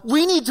are.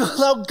 We need to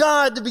allow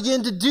God to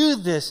begin to do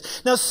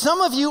this. Now,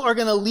 some of you are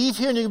going to leave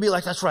here and you're going to be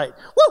like, "That's right.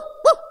 Woo,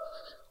 woo.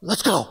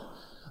 Let's go.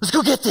 Let's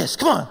go get this.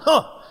 Come on.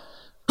 Oh,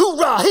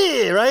 hoorah,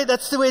 hey," right?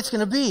 That's the way it's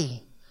going to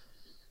be.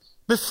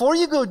 Before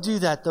you go do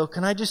that, though,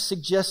 can I just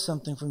suggest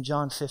something from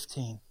John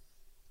 15?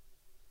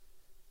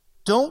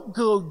 Don't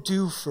go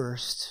do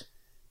first.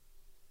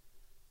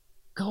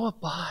 Go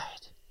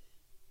abide.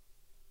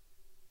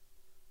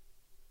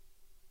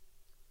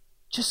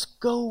 Just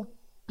go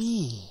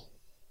be.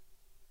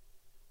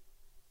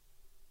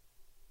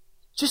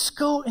 Just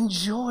go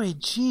enjoy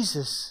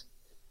Jesus.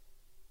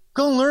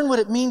 Go learn what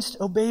it means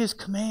to obey His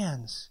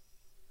commands.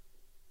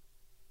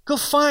 Go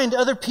find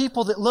other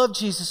people that love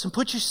Jesus and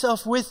put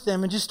yourself with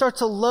them and just start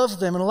to love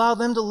them and allow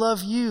them to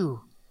love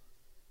you.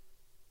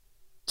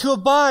 To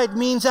abide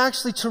means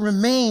actually to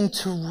remain,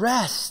 to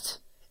rest.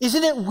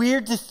 Isn't it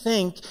weird to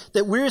think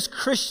that we're as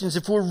Christians,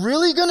 if we're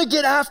really going to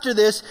get after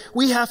this,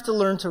 we have to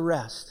learn to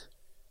rest?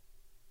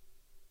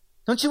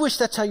 Don't you wish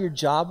that's how your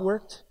job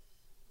worked?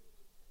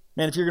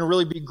 Man, if you're going to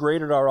really be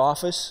great at our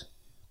office,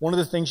 one of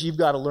the things you've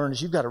got to learn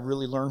is you've got to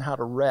really learn how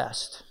to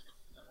rest.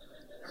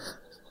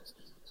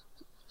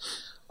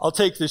 I'll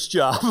take this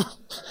job.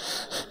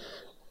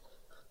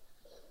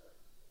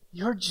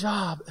 Your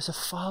job as a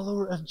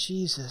follower of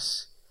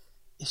Jesus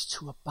is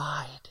to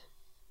abide.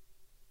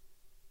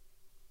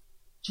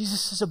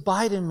 Jesus says,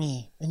 abide in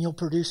me and you'll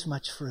produce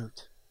much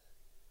fruit.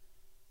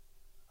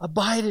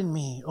 Abide in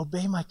me,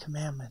 obey my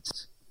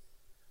commandments.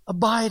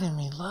 Abide in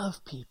me,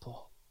 love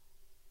people.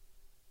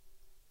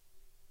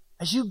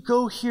 As you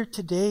go here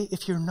today,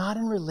 if you're not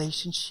in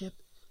relationship,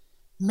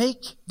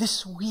 make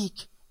this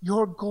week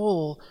your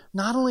goal,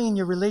 not only in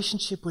your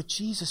relationship with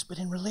Jesus, but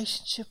in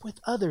relationship with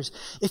others.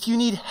 If you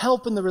need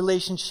help in the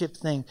relationship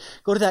thing,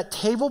 go to that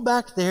table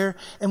back there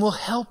and we'll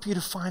help you to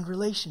find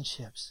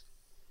relationships.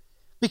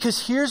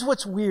 Because here's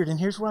what's weird, and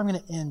here's where I'm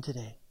going to end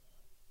today.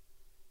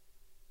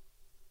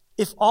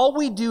 If all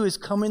we do is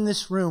come in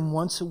this room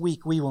once a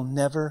week, we will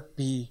never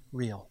be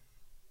real.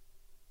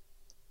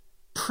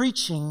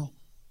 Preaching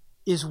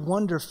is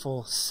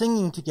wonderful.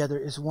 Singing together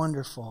is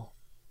wonderful.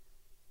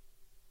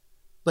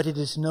 But it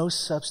is no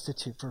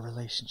substitute for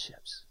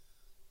relationships.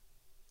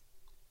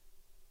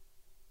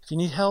 If you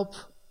need help,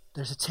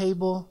 there's a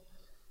table.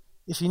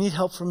 If you need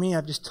help from me,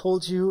 I've just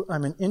told you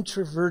I'm an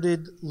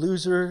introverted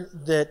loser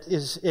that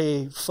is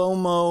a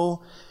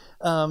FOMO.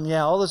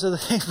 All those other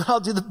things, but I'll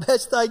do the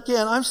best I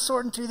can. I'm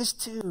sorting through this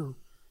too.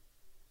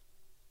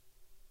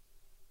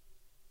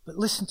 But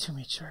listen to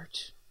me,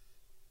 church.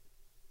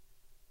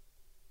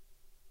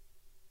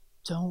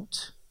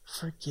 Don't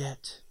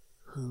forget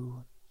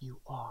who you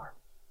are.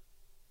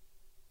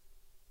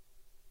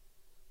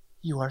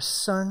 You are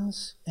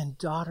sons and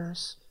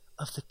daughters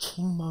of the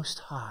King Most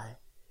High,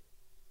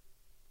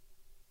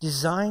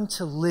 designed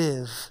to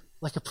live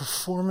like a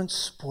performance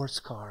sports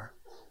car.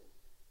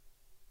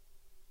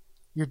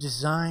 You're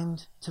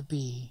designed to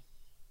be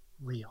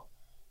real.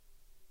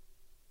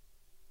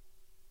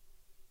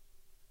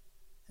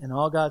 And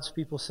all God's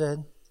people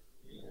said,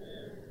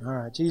 amen. All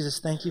right,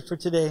 Jesus, thank you for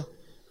today.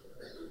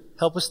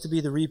 Help us to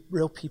be the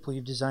real people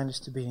you've designed us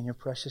to be in your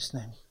precious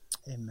name.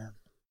 Amen.